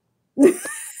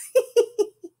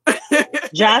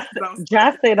 Josh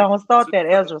said don't start that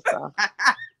Ezra stuff.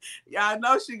 Yeah, I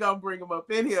know she gonna bring him up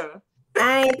in here.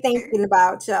 I ain't thinking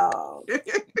about y'all.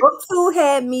 Book 2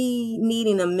 had me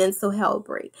needing a mental health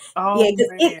break. Oh, yeah,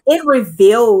 because it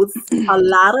reveals a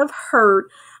lot of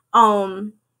hurt.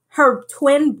 Her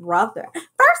twin brother.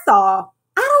 First off,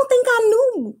 I don't think I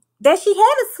knew that she had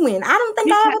a twin. I don't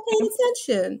think I ever paid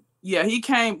attention. Yeah, he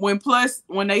came when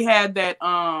they had that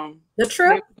the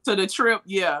trip to the trip.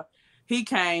 Yeah, he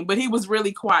came, but he was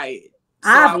really quiet. So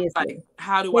obviously, like,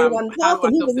 how do I help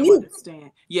them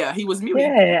understand? Yeah, he was mute.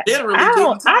 Yeah, literally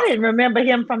I didn't remember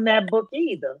him from that book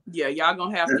either. Yeah, y'all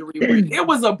gonna have to reread it. It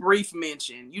was a brief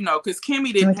mention, because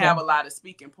Kimmy didn't have a lot of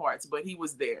speaking parts, but he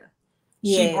was there.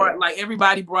 Yeah. She brought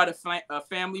everybody brought a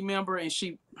family member, and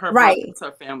her brother was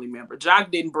her family member.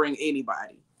 Jock didn't bring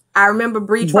anybody. I remember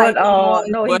Bree tried.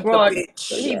 No, he brought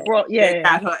That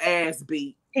got her ass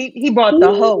beat. He brought the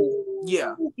hoe.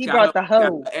 Yeah, he brought the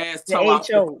hoe. Ass toe off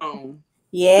the phone.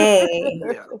 Yeah,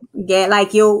 yeah,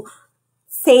 like you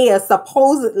say a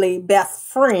supposedly best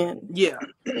friend. Yeah,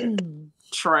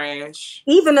 trash.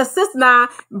 Even the sister,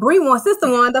 Bree sister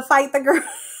wanted to fight the girl.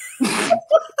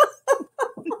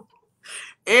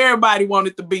 Everybody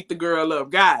wanted to beat the girl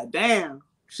up. God damn,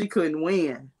 she couldn't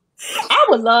win. I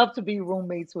would love to be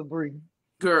roommates with Bree.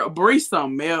 Girl, Bree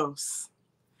something else.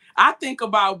 I think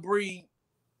about Bree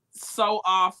so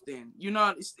often.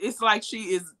 It's like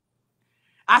she is.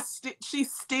 She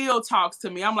still talks to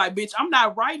me. I'm like, bitch, I'm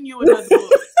not writing you another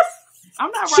book.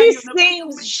 I'm not writing you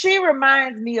another book. She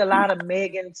reminds me a lot of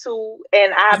Megan too,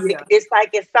 and it's like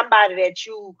it's somebody that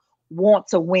you want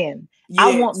to win. Yes.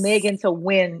 I want Megan to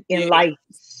win in life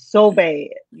so bad.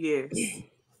 Yes.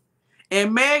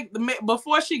 And Meg,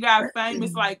 before she got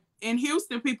famous, like in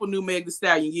Houston, people knew Meg Thee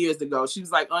Stallion years ago. She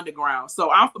was like underground.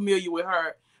 So I'm familiar with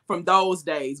her from those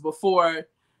days before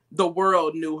the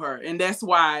world knew her. And that's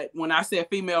why when I said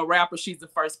female rapper, she's the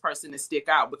first person to stick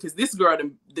out, because this girl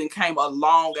then came a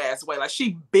long ass way. Like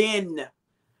she been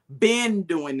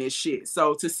doing this shit.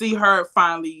 So to see her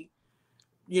finally,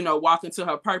 walk into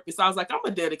her purpose, I was like, I'm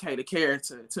a dedicated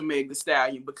character to Meg Thee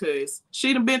Stallion, because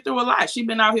she done been through a lot. She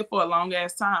been out here for a long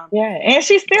ass time. Yeah, and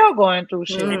she's still going through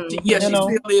shit. She still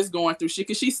is going through shit,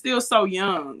 because she's still so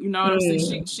young. You know what I'm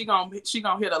saying? She gonna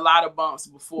hit a lot of bumps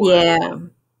before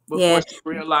she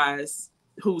realize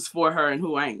who's for her and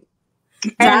who ain't.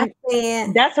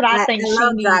 And that's what I think. She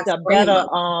needs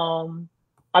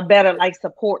a better like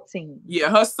support team. Yeah,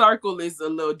 her circle is a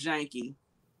little janky.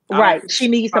 Right. She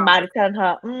needs somebody telling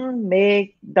her,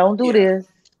 Meg, don't do this.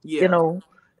 Yeah.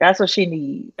 That's what she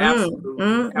needs.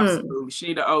 Absolutely. Absolutely.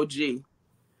 She the OG.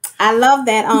 I love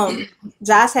that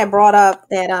Josh had brought up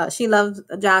that she loves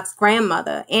Jock's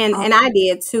grandmother. And I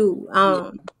did too.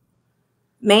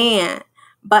 Man.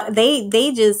 But they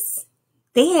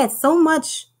had so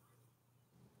much.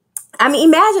 I mean,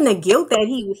 imagine the guilt that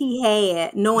he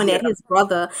had knowing that his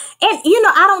brother, and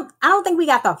I don't think we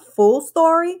got the full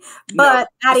story, but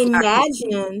I'd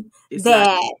imagine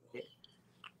that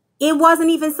it wasn't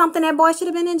even something that boy should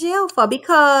have been in jail for,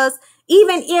 because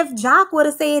even if Jock would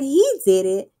have said he did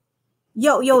it,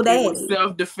 yo, daddy,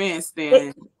 self-defense,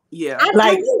 then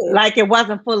like it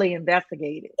wasn't fully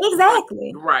investigated.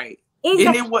 Exactly. Right.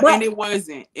 Exactly.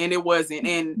 And it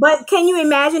wasn't. But can you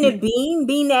imagine it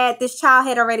being that this child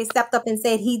had already stepped up and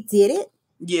said he did it?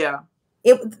 Yeah.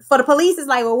 For the police, it's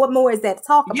like, well, what more is that to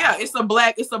talk about? Yeah, it's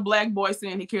a black boy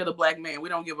saying he killed a black man. We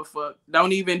don't give a fuck.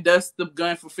 Don't even dust the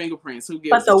gun for fingerprints. Who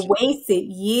gives? But the wasted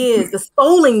years, the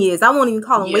stolen years, I won't even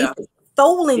call them wasted.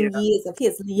 Stolen years of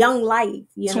his young life.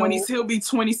 He'll be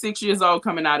 26 years old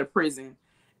coming out of prison,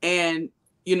 and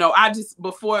I just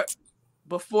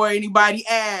before anybody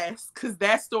asks, because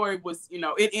that story was,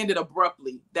 it ended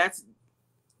abruptly. That's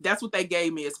what they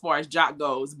gave me as far as Jock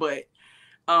goes. But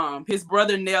his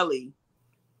brother Nelly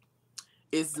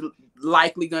is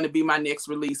likely going to be my next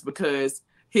release, because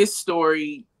his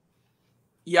story,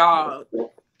 y'all,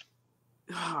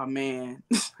 oh man.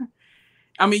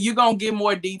 I mean, you're going to get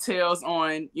more details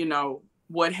on,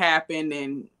 what happened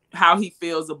and how he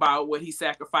feels about what he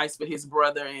sacrificed for his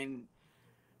brother, and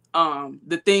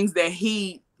the things that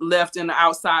he left in the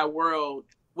outside world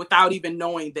without even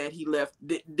knowing that he left,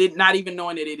 did not even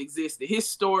knowing that it existed. His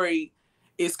story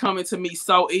is coming to me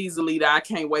so easily that I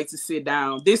can't wait to sit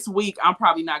down. This week, I'm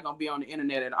probably not going to be on the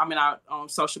internet. Out on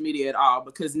social media at all,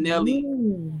 because Nelly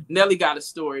got a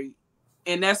story.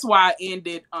 And that's why I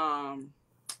ended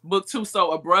book 2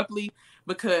 so abruptly,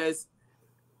 because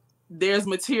there's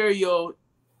material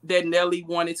that Nelly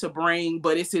wanted to bring,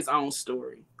 but it's his own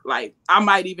story. Like, I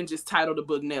might even just title the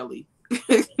book Nelly.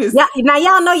 Yeah, now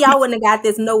y'all know y'all wouldn't have got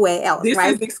this nowhere else, this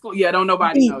right? Is exclusive. Don't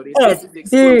nobody know this. This is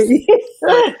exclusive.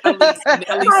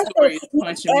 Nelly's story is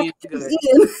punching me in the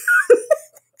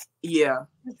gut. Yeah.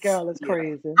 This girl is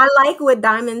crazy. I like what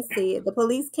Diamond said. The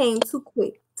police came too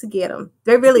quick to get him.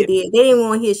 They really did. They didn't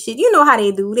want his shit. You know how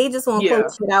they do. They just want to pull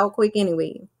shit out quick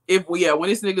anyway. When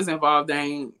this nigga's involved,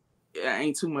 they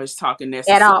ain't too much talking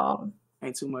necessary. At all.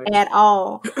 Ain't too much. At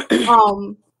all.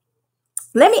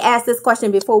 Let me ask this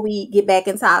question before we get back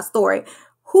into our story.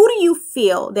 Who do you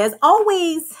feel? There's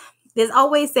always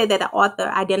said that the author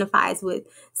identifies with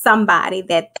somebody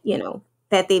that, you know,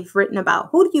 that they've written about.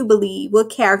 Who do you believe? What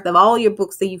character of all your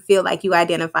books do you feel like you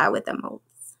identify with the most?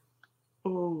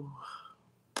 Oh,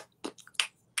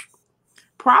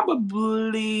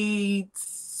 probably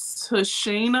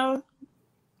Tashina.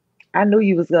 I knew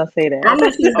you was gonna say that. I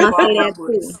knew she was gonna say that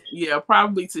too. Yeah,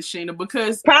 probably Tashina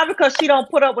because she don't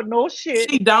put up with no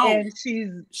shit. She don't. And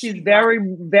she's very,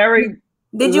 very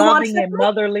loving and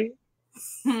motherly.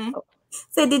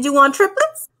 So did you want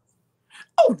triplets?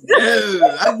 Oh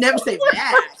no, I'd never say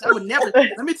that. I would never.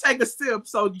 Let me take a sip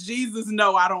so Jesus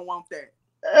know I don't want that.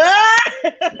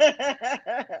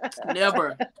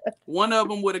 Never. One of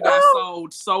them would have got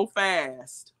sold so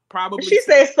fast. Probably. She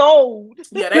said sold.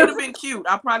 Yeah, they would have been cute.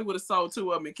 I probably would have sold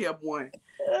two of them and kept one.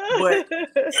 But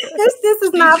this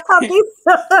is not puppy.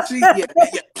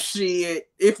 Shit.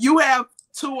 If you have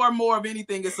two or more of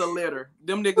anything, it's a litter.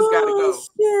 Them niggas gotta go.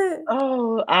 Shit.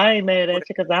 Oh, I ain't mad at you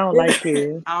because I don't like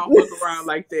kids. I don't fuck around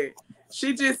like that.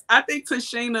 I think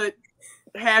Tashina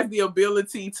has the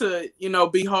ability to, you know,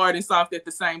 be hard and soft at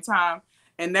the same time.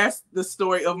 And that's the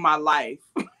story of my life.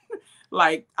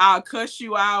 Like, I'll cuss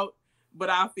you out, but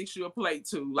I'll fix you a plate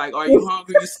too. Like, are you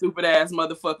hungry, you stupid ass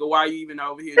motherfucker? Why are you even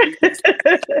over here?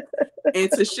 And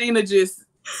Tashina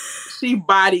she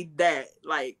bodied that.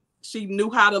 Like, she knew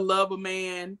how to love a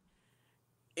man.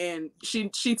 And she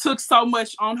took so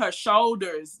much on her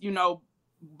shoulders, you know,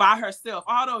 by herself.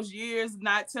 All those years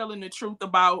not telling the truth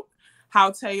about how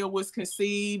Taya was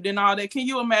conceived and all that. Can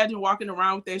you imagine walking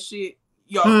around with that shit?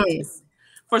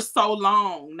 For so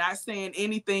long, not saying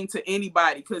anything to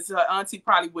anybody because her auntie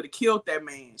probably would have killed that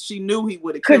man. She knew he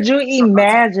would have killed. Could you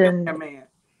imagine that man?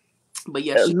 But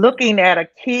looking at a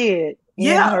kid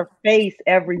in her face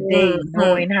every day,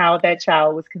 knowing how that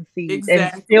child was conceived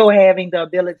and still having the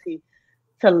ability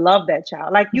to love that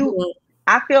child. Like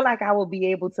I feel like I will be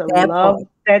able to love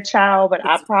that child, but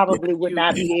I probably would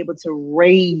not be able to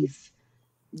raise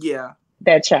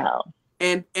that child.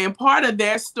 And part of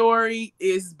that story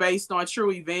is based on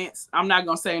true events. I'm not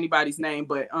gonna say anybody's name,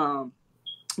 but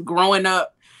growing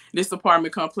up, this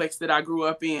apartment complex that I grew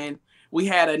up in, we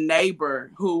had a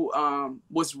neighbor who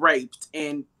was raped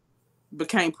and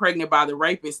became pregnant by the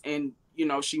rapist. And, you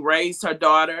know, she raised her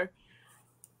daughter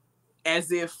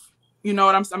as if, you know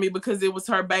what I mean, because it was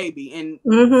her baby. And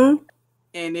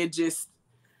and it just,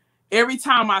 every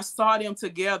time I saw them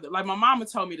together, like my mama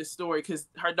told me the story because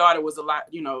her daughter was a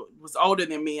lot, you know, was older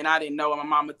than me and I didn't know. And my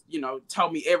mama, you know,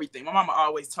 told me everything. My mama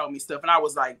always told me stuff. And I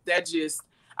was like,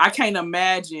 I can't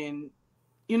imagine,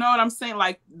 you know what I'm saying?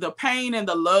 Like the pain and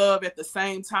the love at the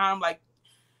same time, like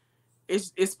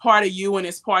it's part of you and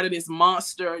it's part of this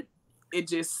monster. It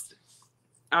just,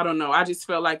 I don't know. I just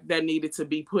felt like that needed to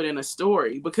be put in a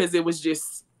story because it was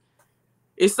just,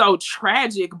 it's so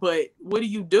tragic, but what do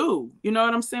you do? You know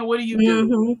what I'm saying? What do you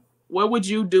do? What would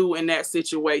you do in that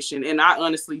situation? And I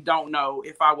honestly don't know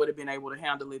if I would have been able to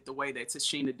handle it the way that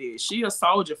Tashina did. She a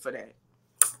soldier for that.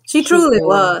 She truly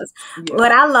was. Yeah.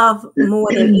 What I love more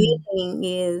than anything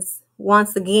is,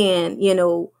 once again, you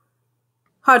know,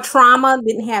 her trauma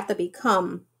didn't have to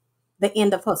become the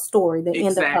end of her story, the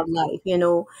end of her life, you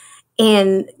know.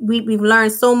 And we've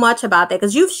learned so much about that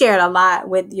because you've shared a lot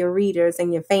with your readers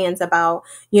and your fans about,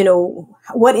 you know,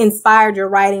 what inspired your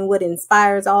writing, what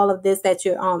inspires all of this that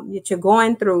you're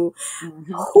going through.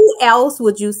 Who else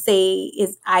would you say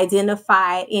is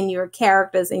identified in your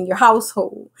characters in your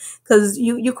household? Because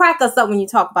you crack us up when you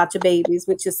talk about your babies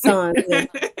with your sons,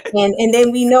 and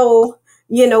then we know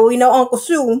Uncle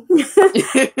Shu.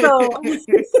 So.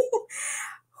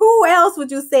 Who else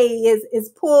would you say is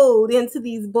pulled into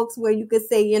these books where you could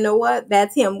say, you know what,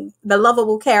 that's him, the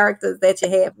lovable characters that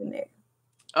you have in there?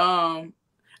 I'm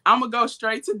gonna go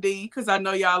straight to D because I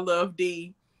know y'all love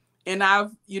D, and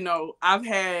I've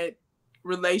had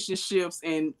relationships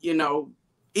and, you know,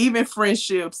 even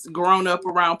friendships grown up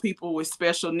around people with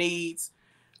special needs.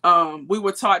 We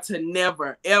were taught to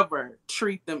never ever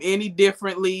treat them any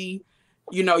differently.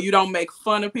 You know, you don't make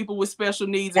fun of people with special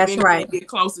needs. That's and right. Get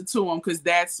closer to them because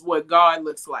that's what God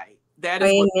looks like. That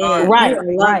is what God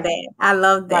looks like. I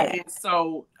love that. Right. And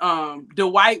so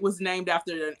Dwight was named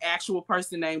after an actual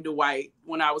person named Dwight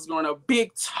when I was growing up.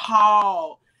 Big,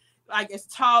 tall, like as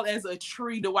tall as a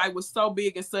tree. Dwight was so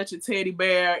big and such a teddy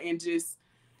bear and just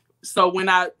so when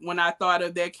I thought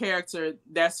of that character,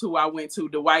 that's who I went to.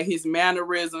 Dwight, his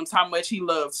mannerisms, how much he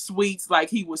loved sweets, like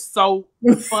he was so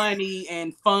funny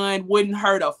and fun, wouldn't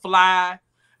hurt a fly,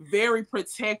 very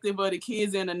protective of the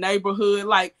kids in the neighborhood.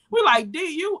 Like, we're like, D,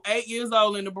 you 8 years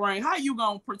old in the brain, how you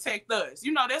gonna protect us?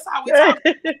 You know, that's how we talk.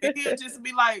 And he'll just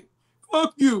be like,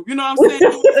 fuck you. You know what I'm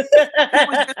saying? He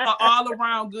was just an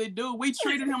all-around good dude. We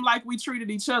treated him like we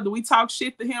treated each other. We talked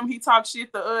shit to him, he talked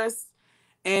shit to us.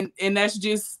 And that's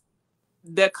just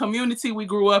the community we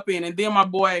grew up in. And then my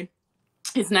boy,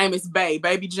 his name is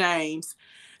Baby James.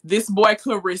 This boy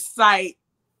could recite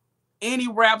any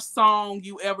rap song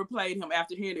you ever played him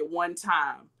after hearing it one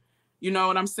time. You know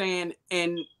what I'm saying?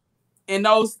 And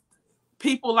those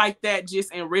people like that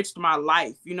just enriched my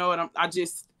life. You know what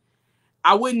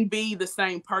I wouldn't be the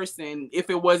same person if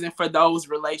it wasn't for those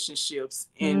relationships.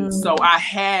 And so I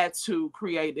had to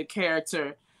create a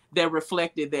character that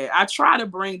reflected that. I try to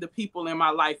bring the people in my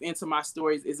life into my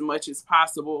stories as much as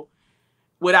possible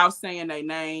without saying their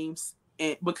names.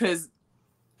 And because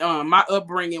my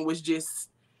upbringing was just,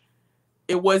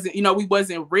 it wasn't, you know, we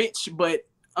wasn't rich, but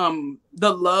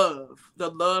the love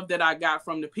that I got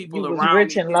from the people around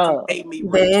rich me, in love. Made me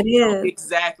rich.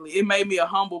 Exactly. It made me a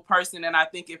humble person, and I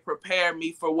think it prepared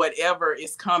me for whatever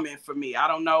is coming for me. I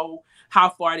don't know how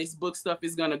far this book stuff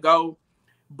is gonna go,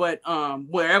 but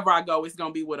wherever I go, it's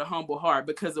gonna be with a humble heart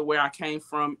because of where I came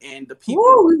from and the people.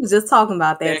 Ooh, we were just talking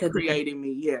about that today. Created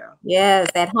me. Yeah. Yes,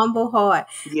 that humble heart.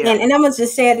 Yeah. And I'm gonna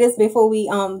just share this before we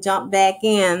jump back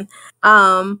in.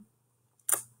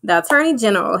 The Attorney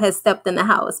General has stepped in the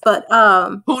house, but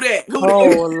who that?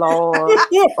 Oh Lord!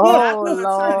 Oh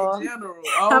Lord!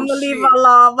 I'm gonna leave her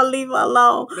alone. I'm gonna leave her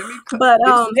alone. But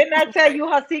didn't I tell you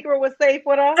her secret was safe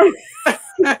with her?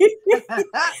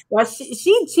 Well,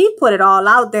 she put it all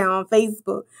out there on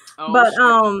Facebook. But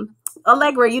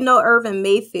Allegra, you know Irvin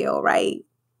Mayfield, right?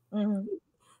 Mm-hmm.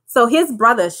 So his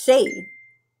brother Shay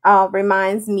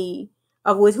reminds me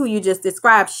of who you just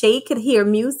described. Shay could hear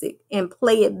music and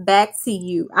play it back to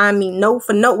you. I mean, note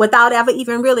for note, without ever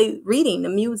even really reading the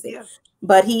music. Yeah.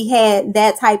 But he had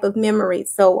that type of memory.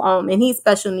 So, and he's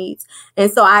special needs.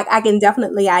 And so I can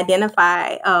definitely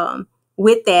identify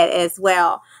with that as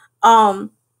well.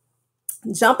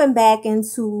 Jumping back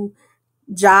into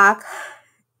Jock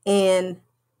and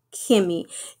Kimmy.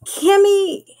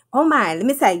 Kimmy, oh my, let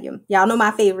me tell you. Y'all know my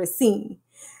favorite scene.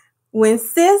 When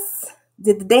Sis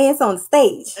did the dance on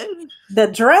stage, the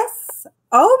dress,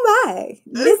 oh my.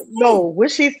 No,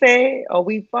 what she say? Are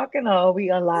we fucking or are we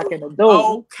unlocking the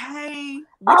door? Okay.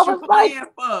 What you playing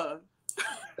for?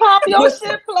 Pop your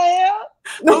shit, player.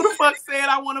 Who the fuck said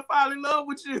I want to fall in love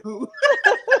with you?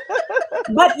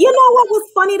 But you know what was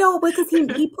funny though? Because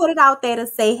he put it out there to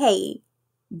say, hey,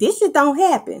 this shit don't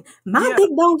happen. My dick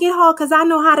don't get hard because I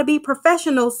know how to be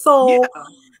professional. So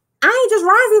I ain't just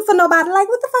rising for nobody. Like,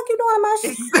 what the fuck you doing in my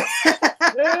shit?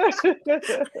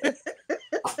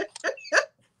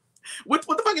 What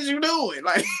the fuck is you doing?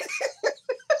 Like,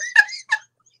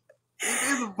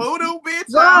 is a voodoo bitch?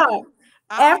 Wow.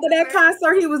 After that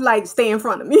concert, he was like, stay in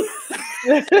front of me.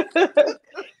 The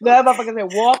motherfucker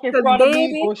said, walk in front of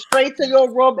me, go straight to your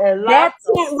room and lock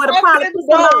the tent would have probably put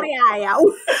somebody's eye out.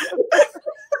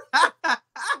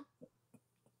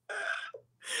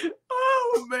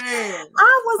 Oh man.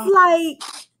 I was like,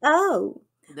 oh,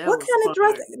 what kind of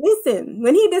dress? Listen,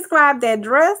 when he described that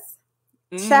dress,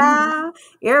 child,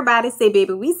 everybody say,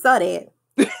 baby, we saw that.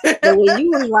 The way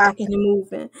you was rocking and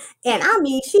moving. And I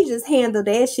mean, she just handled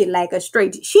that shit like a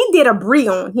straight. She did a brie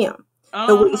on him.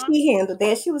 The way she handled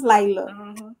that. She was like, look,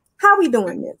 how we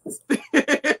doing this?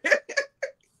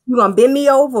 You gonna bend me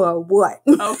over or what?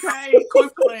 Okay,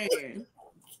 quit playing.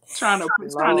 Trying to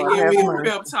give me a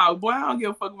pep talk. Boy, I don't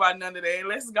give a fuck about none of that.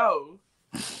 Let's go.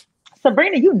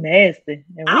 Sabrina, you nasty.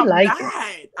 And we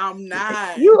it. I'm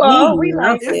not. You are. We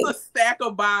like it. It's a stack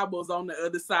of Bibles on the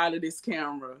other side of this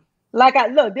camera. Like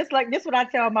this what I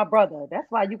tell my brother.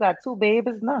 That's why you got 2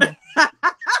 babies now.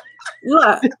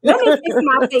 Look, let me fix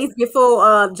my face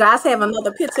before Josh have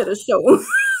another picture to show.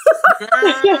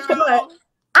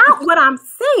 What I'm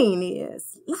saying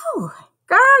is, Lord,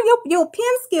 girl, your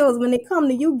pen skills when it come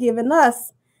to you giving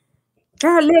us,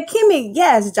 girl, Lil Kimmy,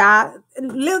 yes, Josh.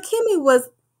 Lil Kimmy was,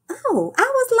 I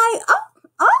was like,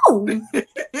 oh.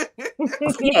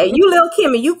 Yeah, you Lil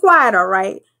Kimmy, you quiet, all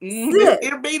right?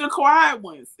 It'll be the quiet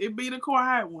ones.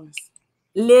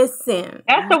 Listen.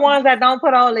 That's the ones that don't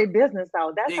put all their business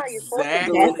out. That's how you're supposed to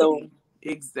do it, though.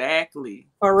 Exactly.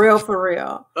 For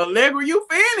real. Allegra, you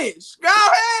finished. Go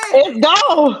ahead.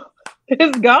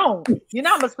 It's gone. You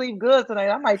know I'm gonna sleep good tonight.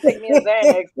 I might take me a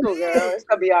Xanax too, girl. It's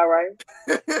gonna be all right.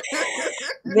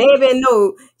 Baby,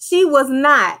 no, she was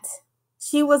not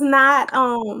she was not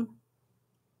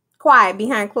quiet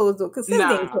behind closed doors because sis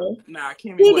didn't care.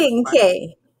 Kimmy he didn't care.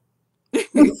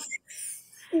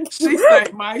 She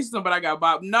said, but I got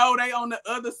Bob. No, they on the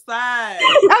other side.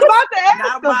 I'm about to ask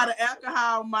not by the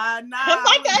alcohol, Nah, I'm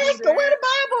about to ask her, where the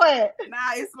Bible at?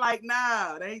 Nah, it's like,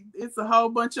 it's a whole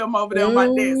bunch of them over there on my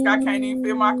desk. I can't even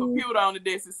fit my computer on the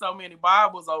desk. There's so many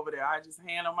Bibles over there. I just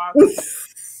hand them out.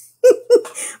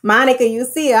 Monica, you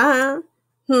see her,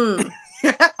 huh?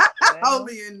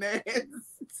 Holy and nasty.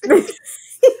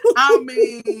 I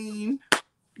mean,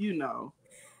 you know.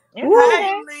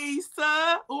 Hey,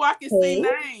 Lisa. Oh, I can see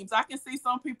names. I can see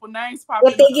some people's names popping.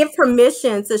 If they give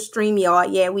permission to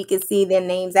StreamYard, yeah, we can see their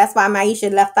names. That's why Maisha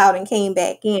left out and came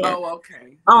back in. Oh,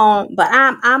 okay. But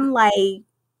I'm like,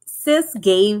 sis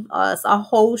gave us a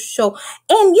whole show,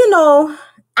 and you know,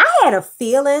 I had a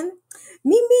feeling.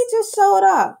 Mimi just showed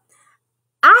up.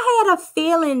 I had a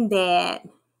feeling that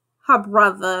her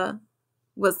brother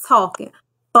was talking.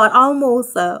 But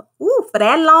almost for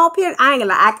that long period, I ain't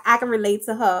gonna lie, I can relate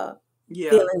to her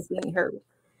feelings being hurt.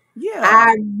 Yeah.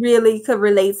 I really could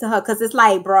relate to her because it's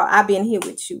like, bro, I've been here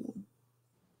with you.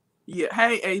 Yeah.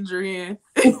 Hey, Adrian.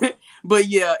 But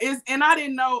yeah, and I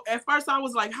didn't know at first. I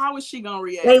was like, how is she gonna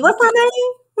react? Wait, what's her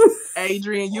name?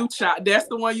 Adrian, you child. That's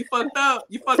the one you fucked up.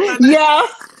 You fucked up.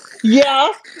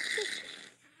 Yeah.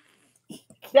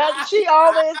 That she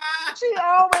always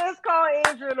called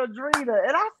Adrian Adrena,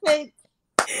 and I think,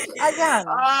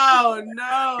 oh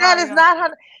no, that is not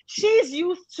her. She's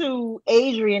used to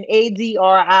Adrian,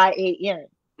 Adrian.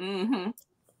 Ayana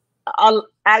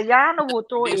will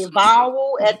throw a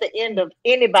vowel at the end of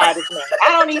anybody's name.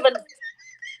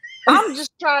 I'm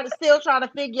just still trying to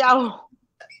figure out.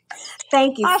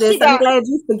 Thank you, sis. I'm glad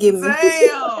you forgive me.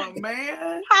 Damn,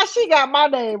 man. How she got my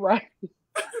name right?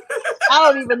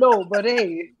 I don't even know, but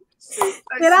hey.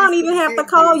 I don't even have to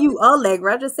call you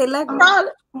Allegra. I just say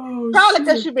Allegra. Probably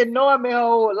because she's been knowing me her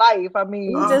whole life. I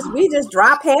mean, we just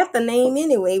drop half the name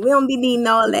anyway. We don't be needing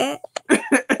all that.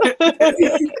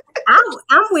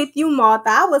 I'm with you, Martha.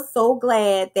 I was so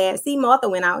glad that Martha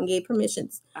went out and gave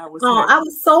permissions. I was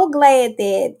so glad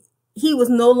that he was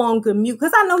no longer mute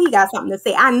because I know he got something to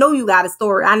say. I know you got a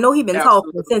story. I know he been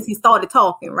talking since he started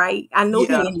talking, right? I know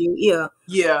he in your ear.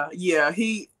 Yeah.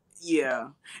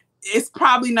 It's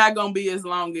probably not gonna be as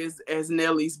long as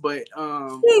Nelly's, but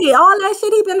all that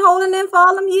shit he been holding in for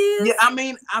all them years. Yeah, I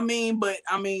mean,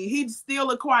 he's still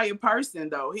a quiet person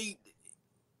though.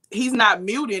 He's not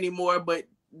mute anymore, but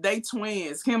they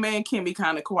twins. Him and Kimmy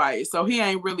kind of quiet, so he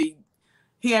ain't really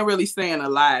saying a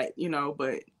lot, you know.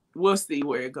 But we'll see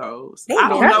where it goes. That's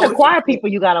the quiet people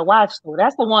you gotta watch though.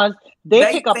 That's the ones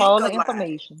they pick up all the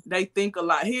information. They think a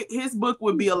lot. His book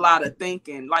would be a lot of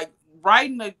thinking, like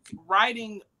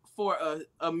writing for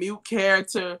a mute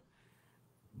character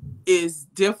is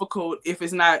difficult if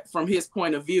it's not from his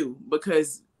point of view,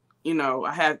 because you know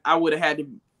I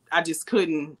just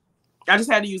had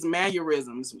to use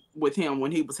mannerisms with him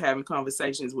when he was having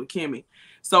conversations with Kimmy.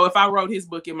 So if I wrote his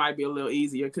book, it might be a little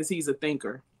easier because he's a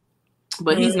thinker,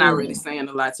 but he's not really saying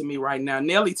a lot to me right now.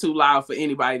 Nelly too loud for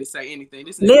anybody to say anything.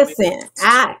 Listen,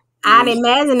 I'd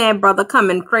imagine that brother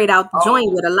coming straight out the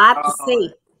joint with a lot to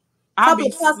say. I'll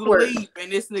be sleep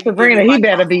and this nigga. Sabrina,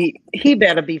 he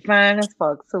better be fine as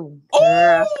fuck too.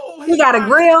 Oh, he got a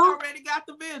grill. Already got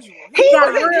the visual. He was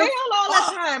in jail all the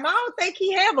time. I don't think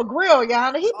he have a grill,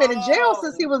 y'all. He been in jail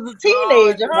since he was a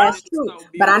teenager. That's true. So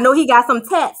but I know he got some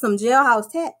tats, some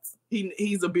jailhouse tats.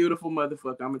 He's a beautiful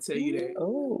motherfucker. I'm gonna tell you that.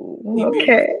 Oh,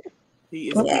 okay. He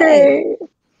is okay.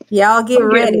 Y'all get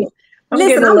ready.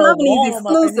 Listen, I'm loving these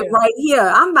exclusives right here.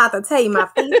 I'm about to tell you, my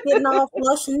face getting all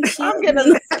flush and shit. I'm getting a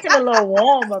little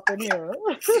warm up in here.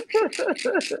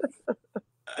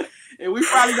 And we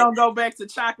probably gonna go back to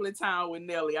Chocolate Town with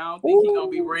Nelly. I don't think he's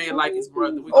gonna be red like his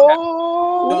brother. We gonna have a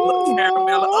little caramel.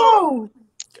 Oh,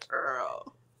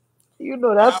 girl. You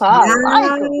know that's how I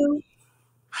like him.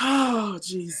 Oh,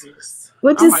 Jesus.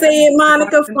 What you saying,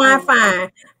 Monica?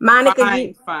 Fine.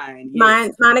 Monica, fine.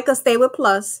 Yes. Monica, stay with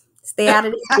Plus. Stay out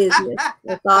of this business.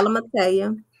 That's all I'm gonna tell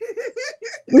you.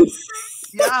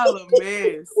 Y'all a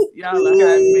mess. Y'all are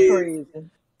crazy.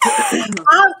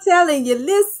 I'm telling you.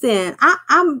 Listen,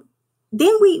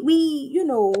 Then we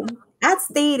I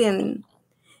stayed in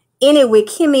it with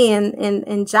Kimmy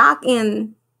and Jock,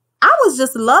 and I was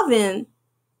just loving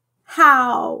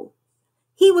how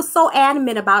he was so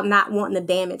adamant about not wanting to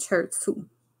damage her too.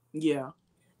 Yeah.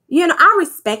 I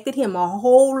respected him a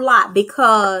whole lot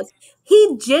because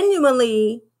he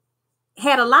genuinely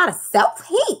had a lot of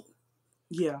self-hate.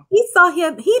 Yeah. He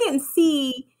didn't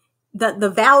see the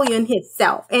value in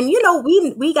himself. And you know,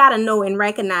 we got to know and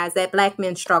recognize that Black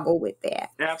men struggle with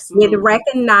that. Absolutely. With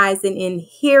recognizing and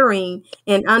hearing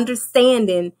and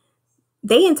understanding,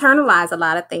 they internalize a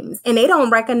lot of things, and they don't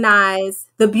recognize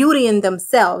the beauty in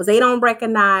themselves. They don't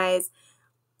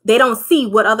see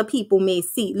what other people may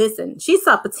see. Listen, she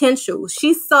saw potential.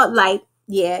 She saw like,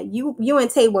 yeah, you and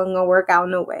Tay wasn't gonna work out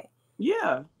no way.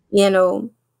 Yeah. You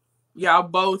know, y'all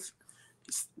both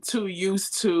too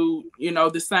used to, you know,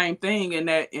 the same thing, and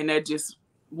that just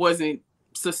wasn't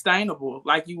sustainable.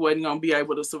 Like, you wasn't gonna be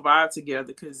able to survive together,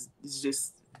 because it's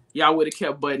just, y'all would have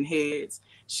kept butting heads.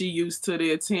 She used to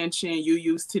the attention, you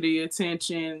used to the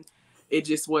attention. It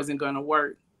just wasn't gonna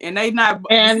work. And they not.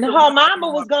 And her mama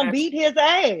was gonna beat his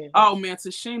ass. Oh man,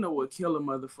 Tashina would kill a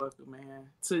motherfucker, man.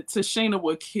 Tashina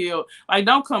would kill. Like,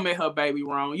 don't come at her baby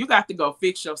wrong. You got to go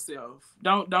fix yourself.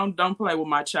 Don't play with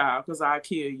my child, because I'll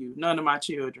kill you. None of my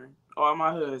children or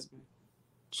my husband.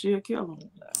 She'll kill him.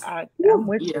 I'm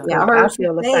with you. I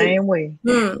feel the same way.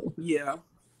 Yeah.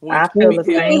 I feel the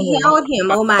same way. Held him.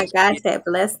 Oh my gosh, that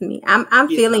blessed me. I'm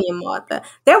feeling you, Martha.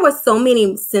 There were so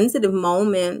many sensitive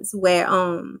moments where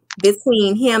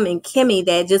between him and Kimmy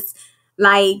that just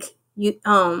like you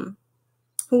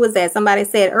who was that? Somebody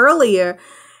said earlier,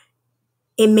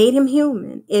 it made him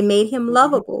human. It made him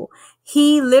lovable.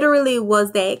 He literally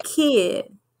was that kid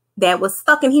that was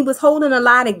stuck, and he was holding a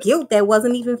lot of guilt that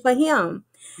wasn't even for him.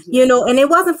 You know, and it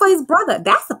wasn't for his brother.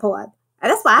 That's the part.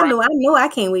 That's why I know I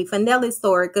can't wait for Nellie's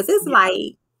story, because it's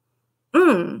like,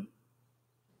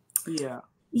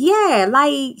 yeah,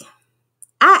 like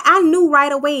I knew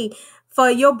right away for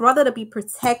your brother to be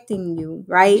protecting you,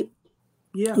 right?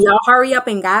 Yeah. Y'all hurry up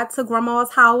and got to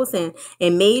grandma's house and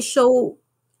made sure,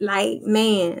 like,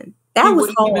 man, that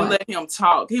was hard. He wouldn't even let him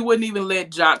talk. He wouldn't even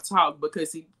let Jock talk,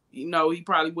 because he, you know, he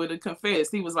probably would have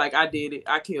confessed. He was like, I did it.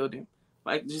 I killed him.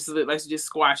 Like, let's just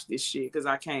squash this shit, because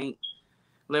I can't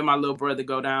let my little brother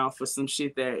go down for some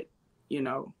shit that, you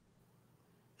know,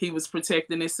 he was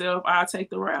protecting himself. I'll take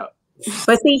the route.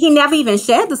 But see, he never even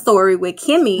shared the story with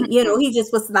Kimmy. You know, he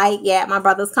just was like, yeah, my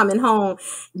brother's coming home.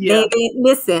 Yeah. Baby,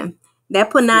 listen, that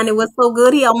punani was so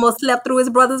good, he almost slept through his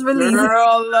brother's release.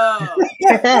 Girl, love.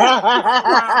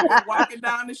 Walking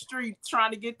down the street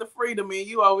trying to get the freedom, and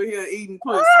you over here eating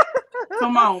pussy.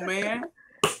 Come on, man.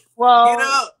 Well, get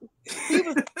up.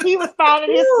 He was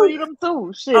finding his freedom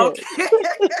too. Shit. Okay.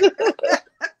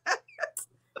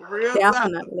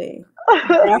 Definitely.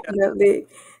 Definitely.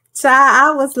 Child,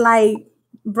 I was like,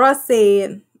 bruh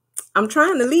said, I'm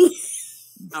trying to leave.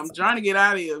 I'm trying to get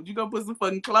out of here. You gonna put some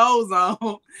fucking clothes on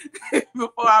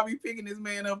before I be picking this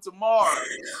man up tomorrow.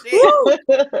 Woo,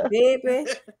 baby.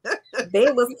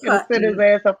 They was send his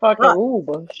ass a fucking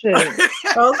Uber. Shit.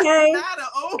 Okay.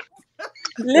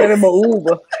 Let him an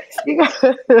Uber.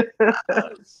 Oh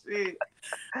shit.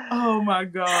 Oh my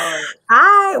God.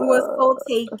 I was so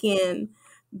taken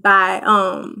by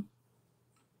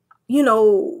you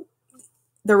know,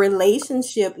 the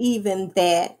relationship even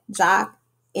that Jock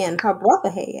and her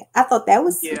brother had. I thought that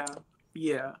was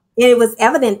yeah. And it was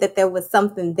evident that there was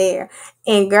something there.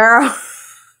 And girl,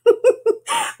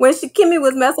 when Kimmy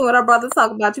was messing with her brother,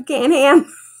 talking about you can't handle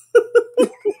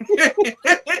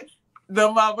the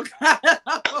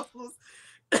avocados.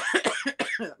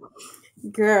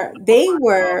 Girl, they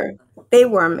were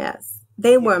a mess.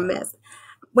 They were a mess.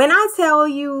 When I tell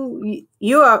you,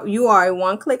 you are a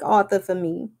one-click author for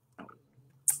me,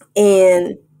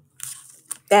 and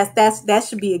that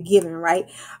should be a given, right?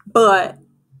 But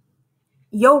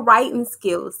your writing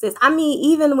skills, sis. I mean,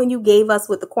 even when you gave us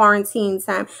with the quarantine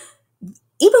time,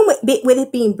 even with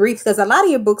it being brief, because a lot of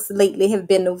your books lately have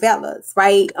been novellas,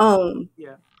 right?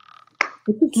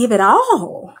 You give it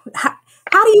all. How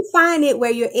do you find it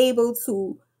where you're able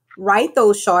to write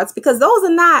those shorts? Because those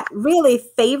are not really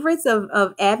favorites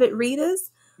of avid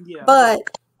readers. Yeah. But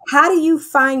how do you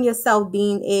find yourself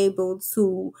being able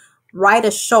to write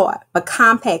a short but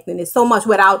compacting it so much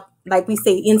without, like we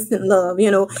say, instant love?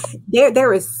 You know,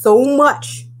 there is so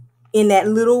much in that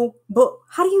little book.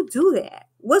 How do you do that?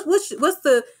 What's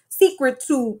the secret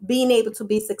to being able to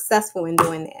be successful in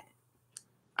doing that?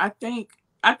 I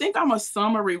think I'm a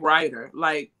summary writer.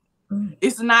 Like,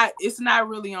 it's not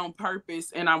really on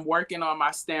purpose, and I'm working on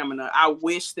my stamina. I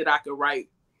wish that I could write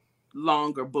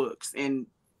longer books, and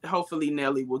hopefully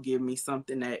Nellie will give me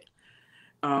something that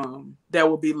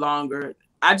will be longer.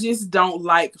 I just don't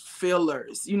like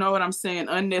fillers. You know what I'm saying?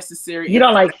 Unnecessary. You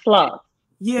don't like fluff.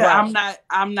 Yeah, right.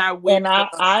 I'm not with, and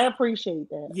I appreciate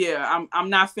that. Yeah, I'm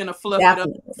not finna fluff it up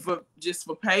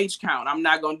for page count. I'm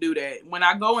not gonna do that. When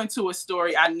I go into a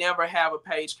story, I never have a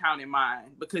page count in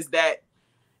mind, because that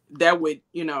would,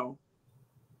 you know,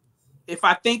 if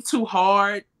I think too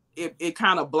hard, it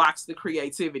kind of blocks the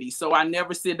creativity. So I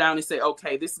never sit down and say,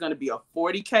 okay, this is going to be a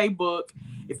 40K book.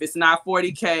 If it's not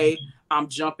 40K, I'm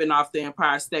jumping off the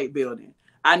Empire State Building.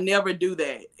 I never do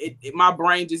that. My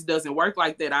brain just doesn't work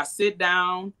like that. I sit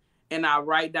down and I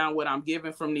write down what I'm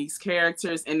given from these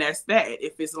characters, and that's that.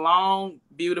 If it's long,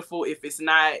 beautiful. If it's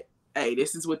not, hey,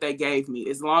 this is what they gave me.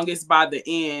 As long as by the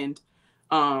end,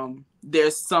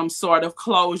 there's some sort of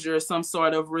closure, some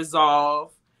sort of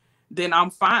resolve, then I'm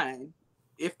fine.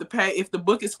 If the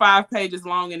book is 5 pages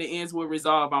long and it ends with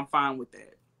resolve, I'm fine with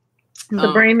that.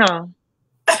 Sabrina,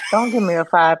 don't give me a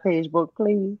 5-page book,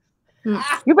 please.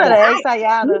 You better ask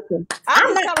Ayala.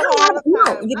 I'm not.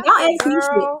 Don't ask me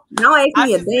shit. Don't ask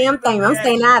me a damn thing. I'm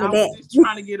staying out of that. I'm just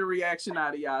trying to get a reaction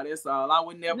out of y'all. That's all. I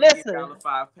would never get y'all a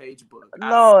 5-page book.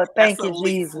 Lord, thank you,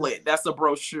 Jesus. Leaflet. That's a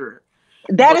brochure.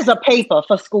 That is a paper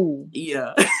for school.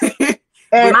 Yeah.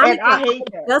 and I hate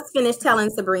that. Just finished telling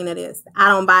Sabrina this. I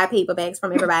don't buy paperbacks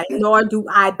from everybody, nor do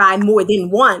I buy more than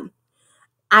one.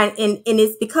 And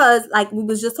it's because, like we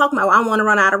was just talking about, I want to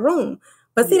run out of room.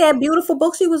 But see that beautiful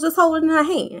book she was just holding in her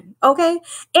hand, okay?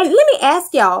 And let me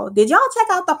ask y'all, did y'all check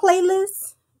out the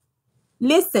playlist?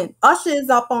 Listen, Usher is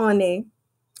up on there,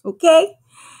 okay?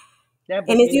 And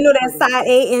if you know that side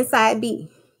A and side B,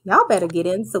 y'all better get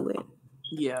into it.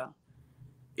 Yeah.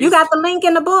 You got the link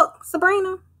in the book,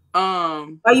 Sabrina?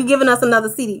 Are you giving us another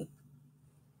CD?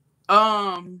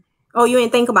 Oh, you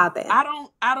ain't think about that. I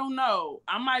don't know.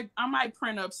 I might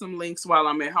print up some links while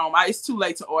I'm at home. It's too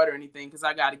late to order anything because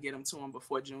I got to get them to them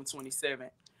before June 27th.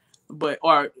 But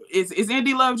is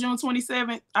Indie Love June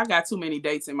 27th? I got too many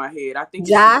dates in my head. I think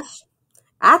Josh,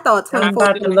 I thought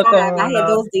 24, 25. I had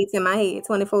those dates in my head.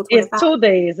 24, 25. It's 2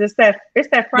 days. It's that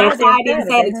Friday and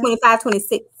Saturday, 25,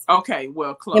 26. Okay,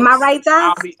 well, close. Am I right,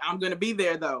 Josh? I'm gonna be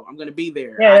there though. I'm gonna be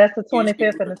there. Yeah, that's the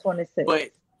 25th and the 26th.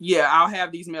 But yeah, I'll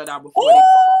have these mailed out before.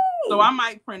 So I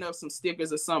might print up some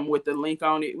stickers or something with the link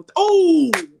on it.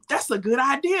 Oh, that's a good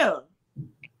idea.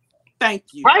 Thank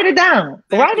you. Write it down.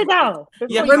 Write it down.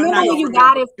 Yeah, remember where you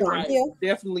got it from. Right. Yeah.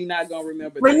 Definitely not gonna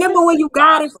remember. Remember where you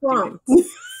got it from.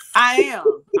 I am.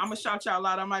 I'm gonna shout y'all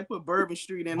out. I might put Bourbon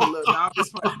Street in the look.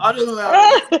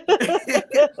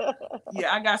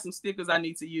 Yeah, I got some stickers I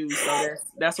need to use. So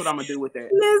that's what I'm gonna do with that.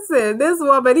 Listen, this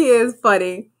woman here is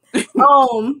funny.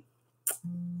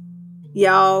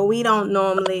 Y'all, we don't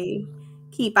normally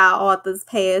keep our authors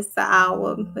past the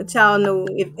hour, but y'all know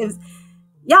if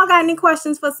y'all got any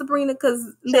questions for Sabrina,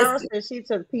 because she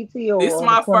took PTO. This is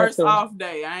my first off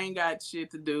day. I ain't got shit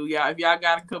to do. Y'all, if y'all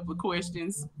got a couple of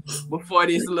questions before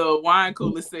this little wine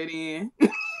cooler set in,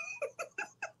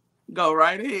 go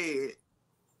right ahead.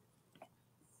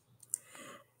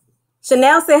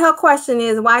 Chanel said her question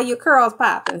is, why your curls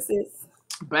popping, sis?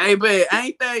 Baby,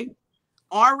 ain't they?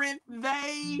 Aren't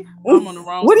they? I'm on the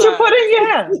wrong what side. Did you put in your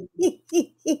hair?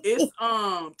 It's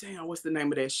damn, what's the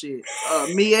name of that shit?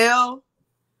 Miel,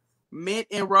 mint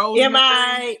and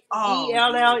rosemary.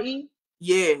 M-I-E-L-L-E.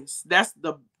 Yes, that's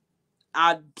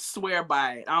I swear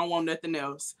by it. I don't want nothing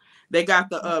else. They got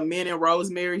the mint and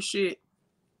rosemary shit,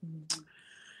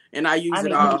 and I use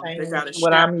it all. They got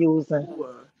what I'm using.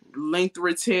 Length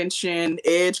retention,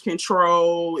 edge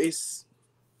control.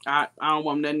 I don't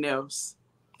want nothing else.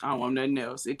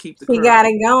 It keeps the. She got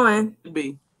it going.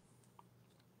 B.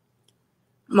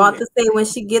 Martha say when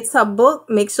she gets her book,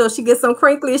 make sure she gets some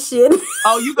crinkly shit.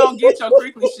 Oh, you gonna get your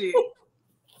crinkly shit.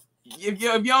 If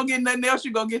you don't get nothing else,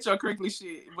 you gonna get your crinkly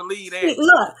shit. Believe that.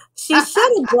 Look, she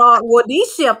should have brought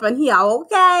these shipping here,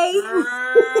 okay?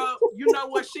 Girl, you know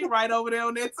what? She right over there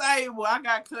on that table. I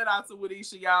got cutouts of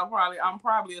Wadisha, y'all. I'm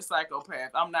probably a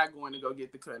psychopath. I'm not going to go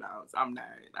get the cutouts. I'm not.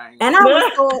 I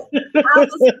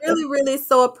was really, really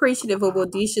so appreciative of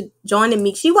Wadisha joining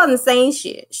me. She wasn't saying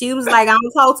shit. She was like, I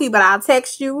don't talk to you, but I'll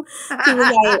text you. She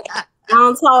was like,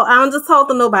 I don't just talk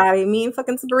to nobody. Me and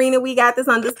fucking Sabrina, we got this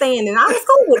understanding. I was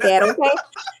cool with that, okay?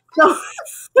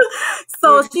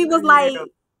 So she was like,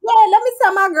 yeah, let me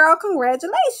tell my girl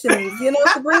congratulations. You know,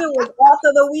 Sabrina was author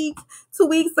of the week 2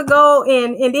 weeks ago,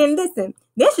 and then listen,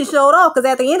 then she showed off because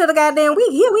at the end of the goddamn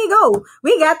week, here we go.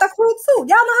 We got the crew too. Y'all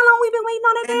know how long we've been waiting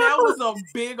on that damn crew? And that was a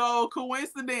big old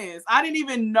coincidence. I didn't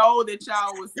even know that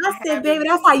y'all was. I said, baby,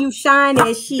 that's how you shine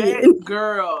that shit. That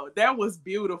girl, that was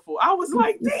beautiful. I was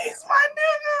like, these my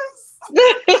niggas.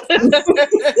 They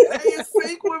in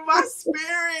sync with my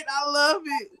spirit. I love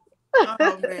it. Oh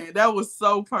man, that was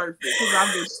so perfect because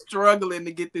I've been struggling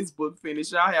to get this book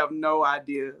finished. Y'all have no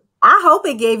idea. I hope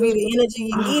it gave you the energy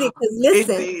you needed because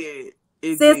listen,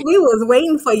 it since did. we was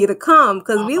waiting for you to come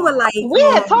because we were like, we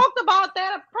had talked about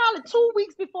that probably 2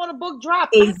 weeks before the book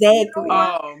dropped. Exactly.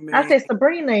 Oh man, I said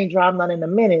Sabrina ain't dropped none in a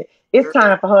minute. It's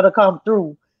time for her to come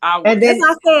through. And then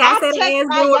I said I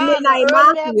asked doing Midnight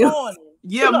Mafia.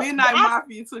 Yeah, Midnight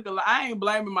Mafia took a lot. I ain't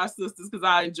blaming my sisters because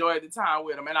I enjoyed the time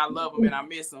with them and I love them and I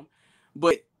miss them.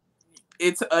 But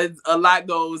it's a lot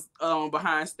goes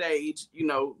behind stage, you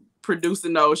know,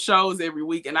 producing those shows every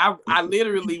week. And I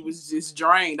literally was just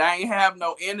drained. I ain't have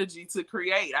no energy to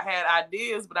create. I had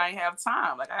ideas, but I ain't have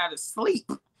time. Like, I had to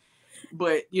sleep.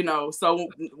 But, you know, so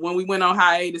when we went on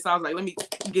hiatus, I was like, let me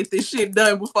get this shit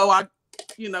done before I,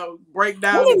 you know, break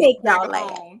down. Let me make y'all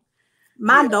laugh.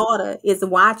 My daughter is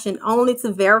watching only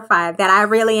to verify that I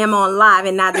really am on live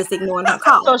and not just ignoring her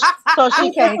call. so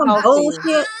she can't talk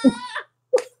bullshit.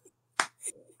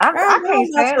 I can't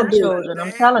stand them children.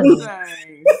 I'm telling you.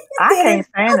 I can't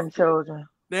stand them children.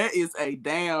 That is a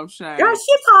damn shame. Girl,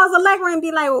 she calls Allegra and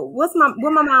be like, what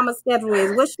my mama's schedule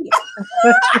is? What's she?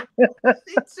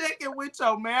 She checking with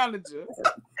your manager.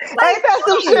 Like, ain't that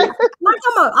some shit? Like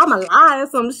I'm a lie or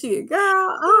some shit, girl.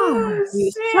 Oh,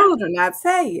 these children, I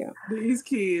tell you. These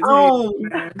kids.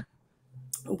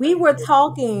 We were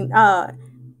talking.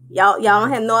 Y'all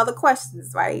don't have no other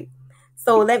questions, right?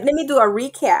 So let me do a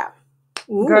recap.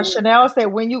 Ooh. Girl, Chanel said,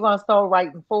 when you gonna start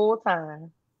writing full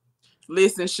time?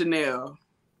 Listen, Chanel.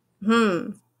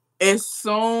 As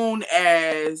soon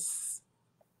as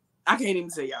I can't even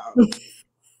say y'all.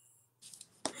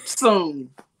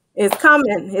 Soon. It's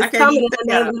coming. It's coming. We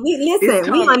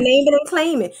gonna name it and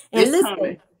claim it. And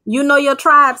listen, you know your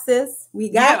tribe, sis. We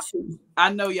got you.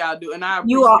 I know y'all do, and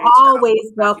you are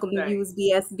always welcome to use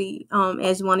BSB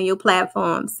as one of your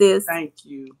platforms, sis. Thank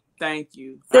you. Thank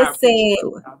you. Sis said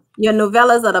your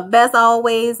novellas are the best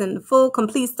always and the full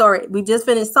complete story. We just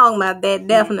finished talking about that.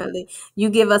 Definitely.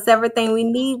 You give us everything we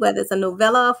need, whether it's a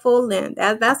novella or full length.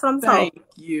 That's what I'm talking about.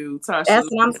 Thank you, Tasha. That's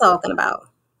what I'm talking about.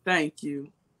 Thank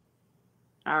you.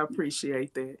 I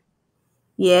appreciate that.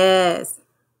 Yes.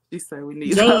 She said we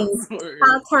need James,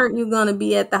 how turnt you gonna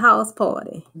be at the house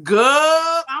party?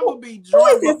 Good. I'm gonna be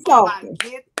drunk before I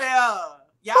get there.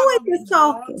 Y'all who is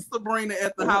talking? Sabrina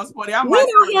at the house party. I might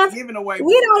start giving away.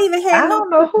 We don't even have. I don't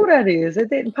know who that is.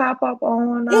 It didn't pop up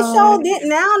on. It sure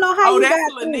didn't. I don't know how you got. Oh,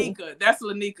 that's Lanika. That's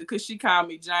Lanika because she called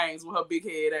me James with her big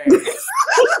head ass.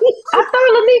 I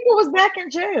thought Lanika was back in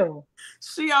jail.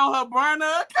 She on her burner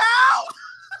account.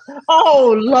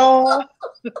 Oh Lord.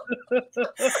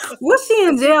 What's she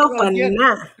in jail for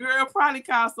now? Girl, probably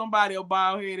called somebody a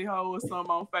bald headed hoe or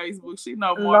something on Facebook. She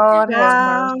know more. Lord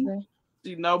have mercy.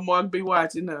 She know Mark be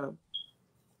watching her.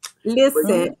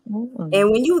 Listen, and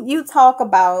when you talk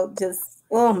about just,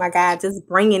 oh my God, just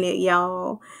bringing it,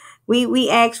 y'all.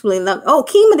 We actually love. Oh,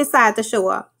 Kima decided to show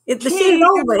up. The shit is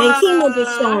over, and Kima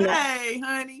just showing up. Hey,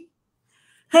 honey.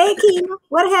 Hey, Kima,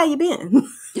 where the hell you been?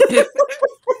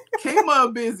 Kima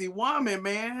a busy woman,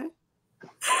 man.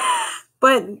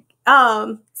 But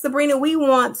Sabrina, we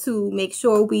want to make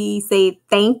sure we say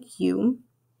thank you.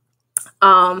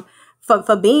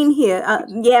 For being here.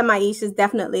 Maisha's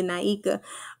definitely Naika.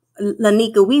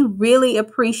 Lanika, we really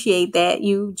appreciate that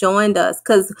you joined us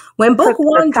because when book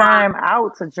one time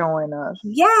out to join us.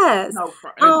 Yes. No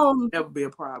problem. Never be a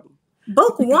problem.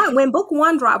 When book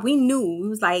one dropped, we knew. It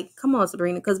was like, come on,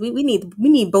 Sabrina, because we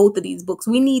need both of these books.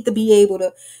 We need to be able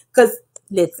to, because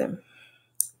listen,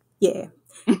 yeah,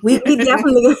 we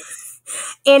definitely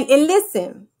and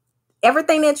listen,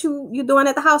 everything that you doing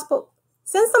at the house book.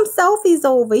 Send some selfies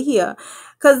over here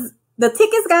because the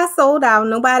tickets got sold out.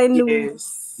 Nobody knew,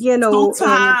 you know. 2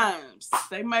 times.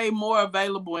 They made more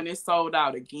available and it sold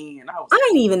out again. I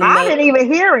didn't even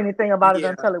hear anything about it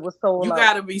until it was sold out. You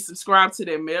got to be subscribed to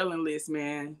that mailing list,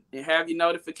 man, and have your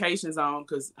notifications on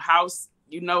because house.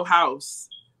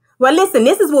 Well, listen,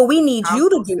 this is what we need you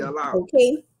to do,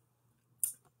 okay?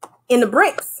 In the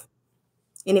bricks.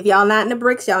 And if y'all not in the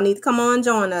bricks, y'all need to come on and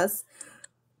join us.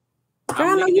 Girl,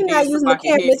 I know you're not using the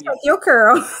camera to tuck your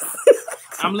curls.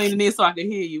 I'm leaning in so I can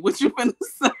hear you. What you finna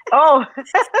say? Oh.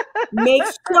 Make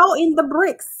sure in the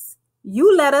bricks,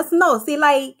 you let us know. See,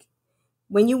 like,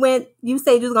 when you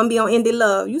said you was going to be on Indie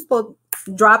Love, you supposed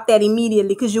to drop that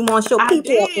immediately because you want to show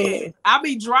people up in there. I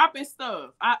be dropping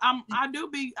stuff. I do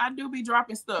be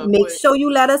dropping stuff. Make sure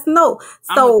you let us know.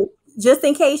 So, just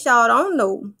in case y'all don't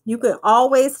know, you can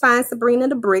always find Sabrina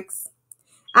the Bricks.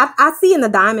 I see in the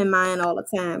Diamond Mine all the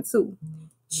time too.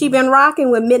 She been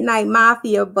rocking with Midnight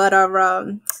Mafia, but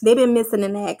they been missing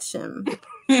in action.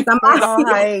 Somebody on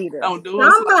hiatus. Don't do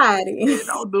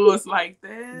us like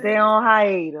that. They on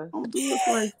hiatus. Don't do us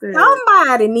like that.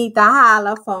 Somebody need to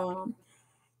holler for them.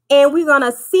 And we're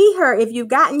gonna see her if you've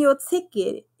gotten your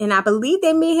ticket. And I believe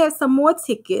they may have some more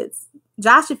tickets.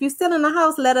 Josh, if you're still in the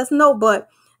house, let us know. But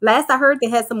last I heard, they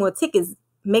had some more tickets.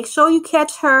 Make sure you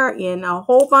catch her and a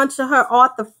whole bunch of her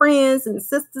author friends and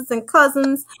sisters and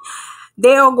cousins.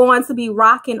 They are going to be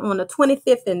rocking on the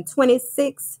 25th and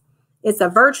 26th. It's a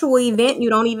virtual event. You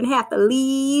don't even have to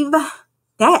leave.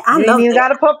 That I love. You got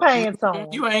to put pants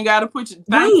on. You ain't got to put your.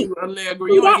 Thank you,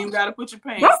 Allegra. You ain't even got to put your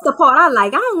pants. That's the part I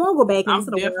like. I don't want to go back into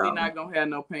the world. I'm definitely not gonna have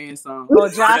no pants on. Oh,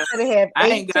 Josh said they have 8 I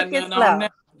ain't got tickets nothing on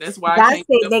left. That's why I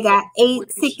said they got 8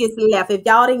 tickets left. If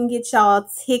y'all didn't get y'all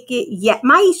ticket yet,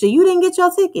 Maisha, you didn't get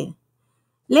your ticket.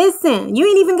 Listen, you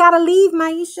ain't even gotta leave,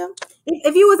 Maisha.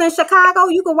 If you was in Chicago,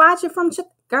 you could watch it from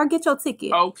girl. Get your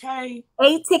ticket. Okay.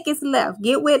 8 tickets left.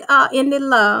 Get with Ended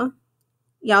Love.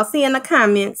 Y'all see in the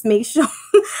comments.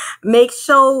 Make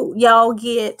sure y'all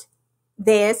get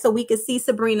there so we can see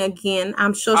Sabrina again.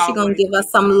 I'm sure she's gonna give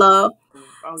us some love.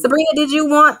 Sabrina, did you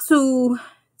want to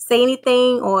say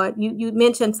anything, or you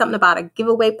mentioned something about a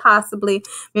giveaway possibly?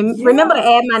 Remember to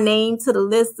add my name to the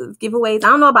list of giveaways. I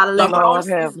don't know about a list.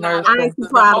 I ain't too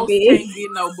proud of it. Can't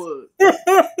get no book.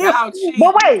 Y'all cheating.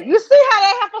 But wait, you see how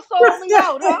that heifer sold me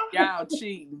out, huh? Y'all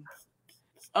cheating.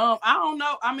 I don't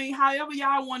know. I mean, however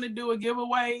y'all want to do a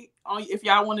giveaway, if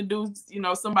y'all want to do,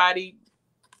 somebody.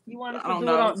 You want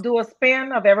to do a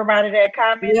spin of everybody that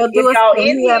commented? If y'all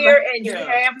in here and you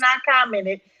have not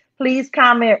commented, please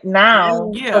comment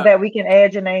now so that we can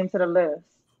add your name to the list.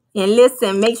 And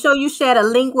listen, make sure you share the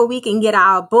link where we can get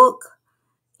our book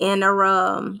and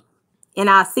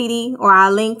our CD or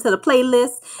our link to the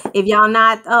playlist. If y'all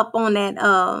not up on that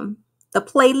the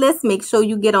playlist, make sure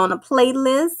you get on the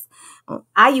playlist.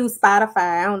 I use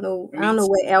Spotify. I don't know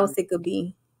what else it could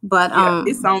be. But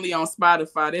it's only on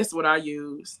Spotify. That's what I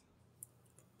use.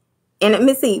 And let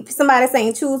me see. Somebody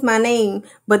saying choose my name,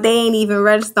 but they ain't even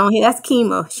registered on here. That's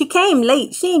Kima. She came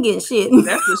late. She ain't getting shit.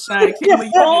 That's a shame.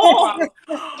 Kima,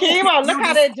 Kima, look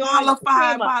how they're doing.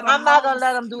 I'm not gonna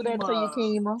let them do that to you,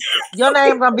 Kima. Your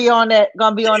name gonna be on that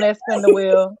spin the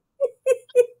wheel.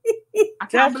 I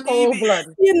can't believe it.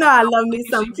 You know I love me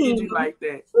some Kima. Like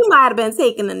that. She might have been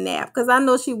taking a nap because I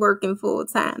know she working full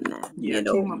time now. Yeah,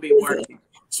 Kima be working.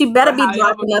 She better be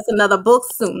dropping us another book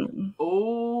soon.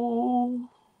 Oh.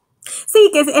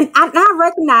 See, and I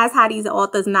recognize how these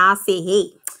authors now say,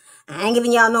 "Hey, I ain't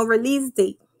giving y'all no release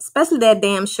date," especially that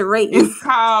damn charade.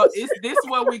 It's this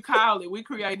what we call it. We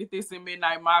created this in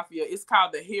Midnight Mafia. It's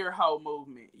called the Hear Ho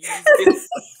movement.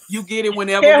 You get it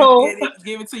whenever we get it.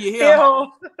 Give it to your Hear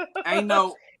Ho. Ain't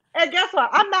no. And guess what?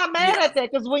 I'm not mad at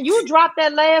that because when you dropped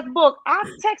that last book, I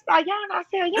text Ayana. I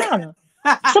said, Ayana,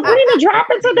 Sabrina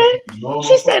dropping today?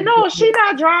 She said, no, she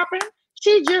not dropping.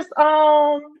 She just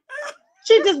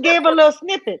gave a little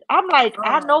snippet. I'm like,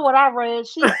 I know what I read.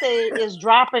 She said it's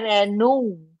dropping at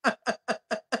noon.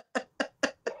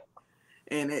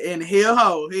 And here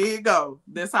you go.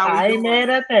 That's how we do it. I ain't mad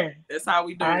at that. That's how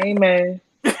we do it. I ain't mad.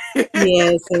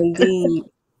 Yes, indeed.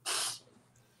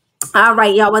 All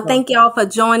right, y'all. Well, thank y'all for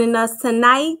joining us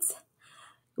tonight.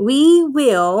 We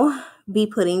will be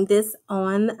putting this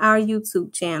on our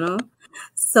YouTube channel.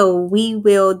 So we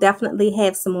will definitely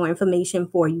have some more information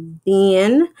for you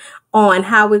then on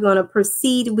how we're going to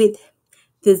proceed with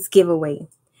this giveaway.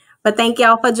 But thank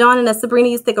y'all for joining us. Sabrina,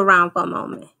 you stick around for a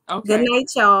moment. Okay. Good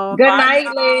night, y'all. Good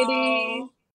night, ladies.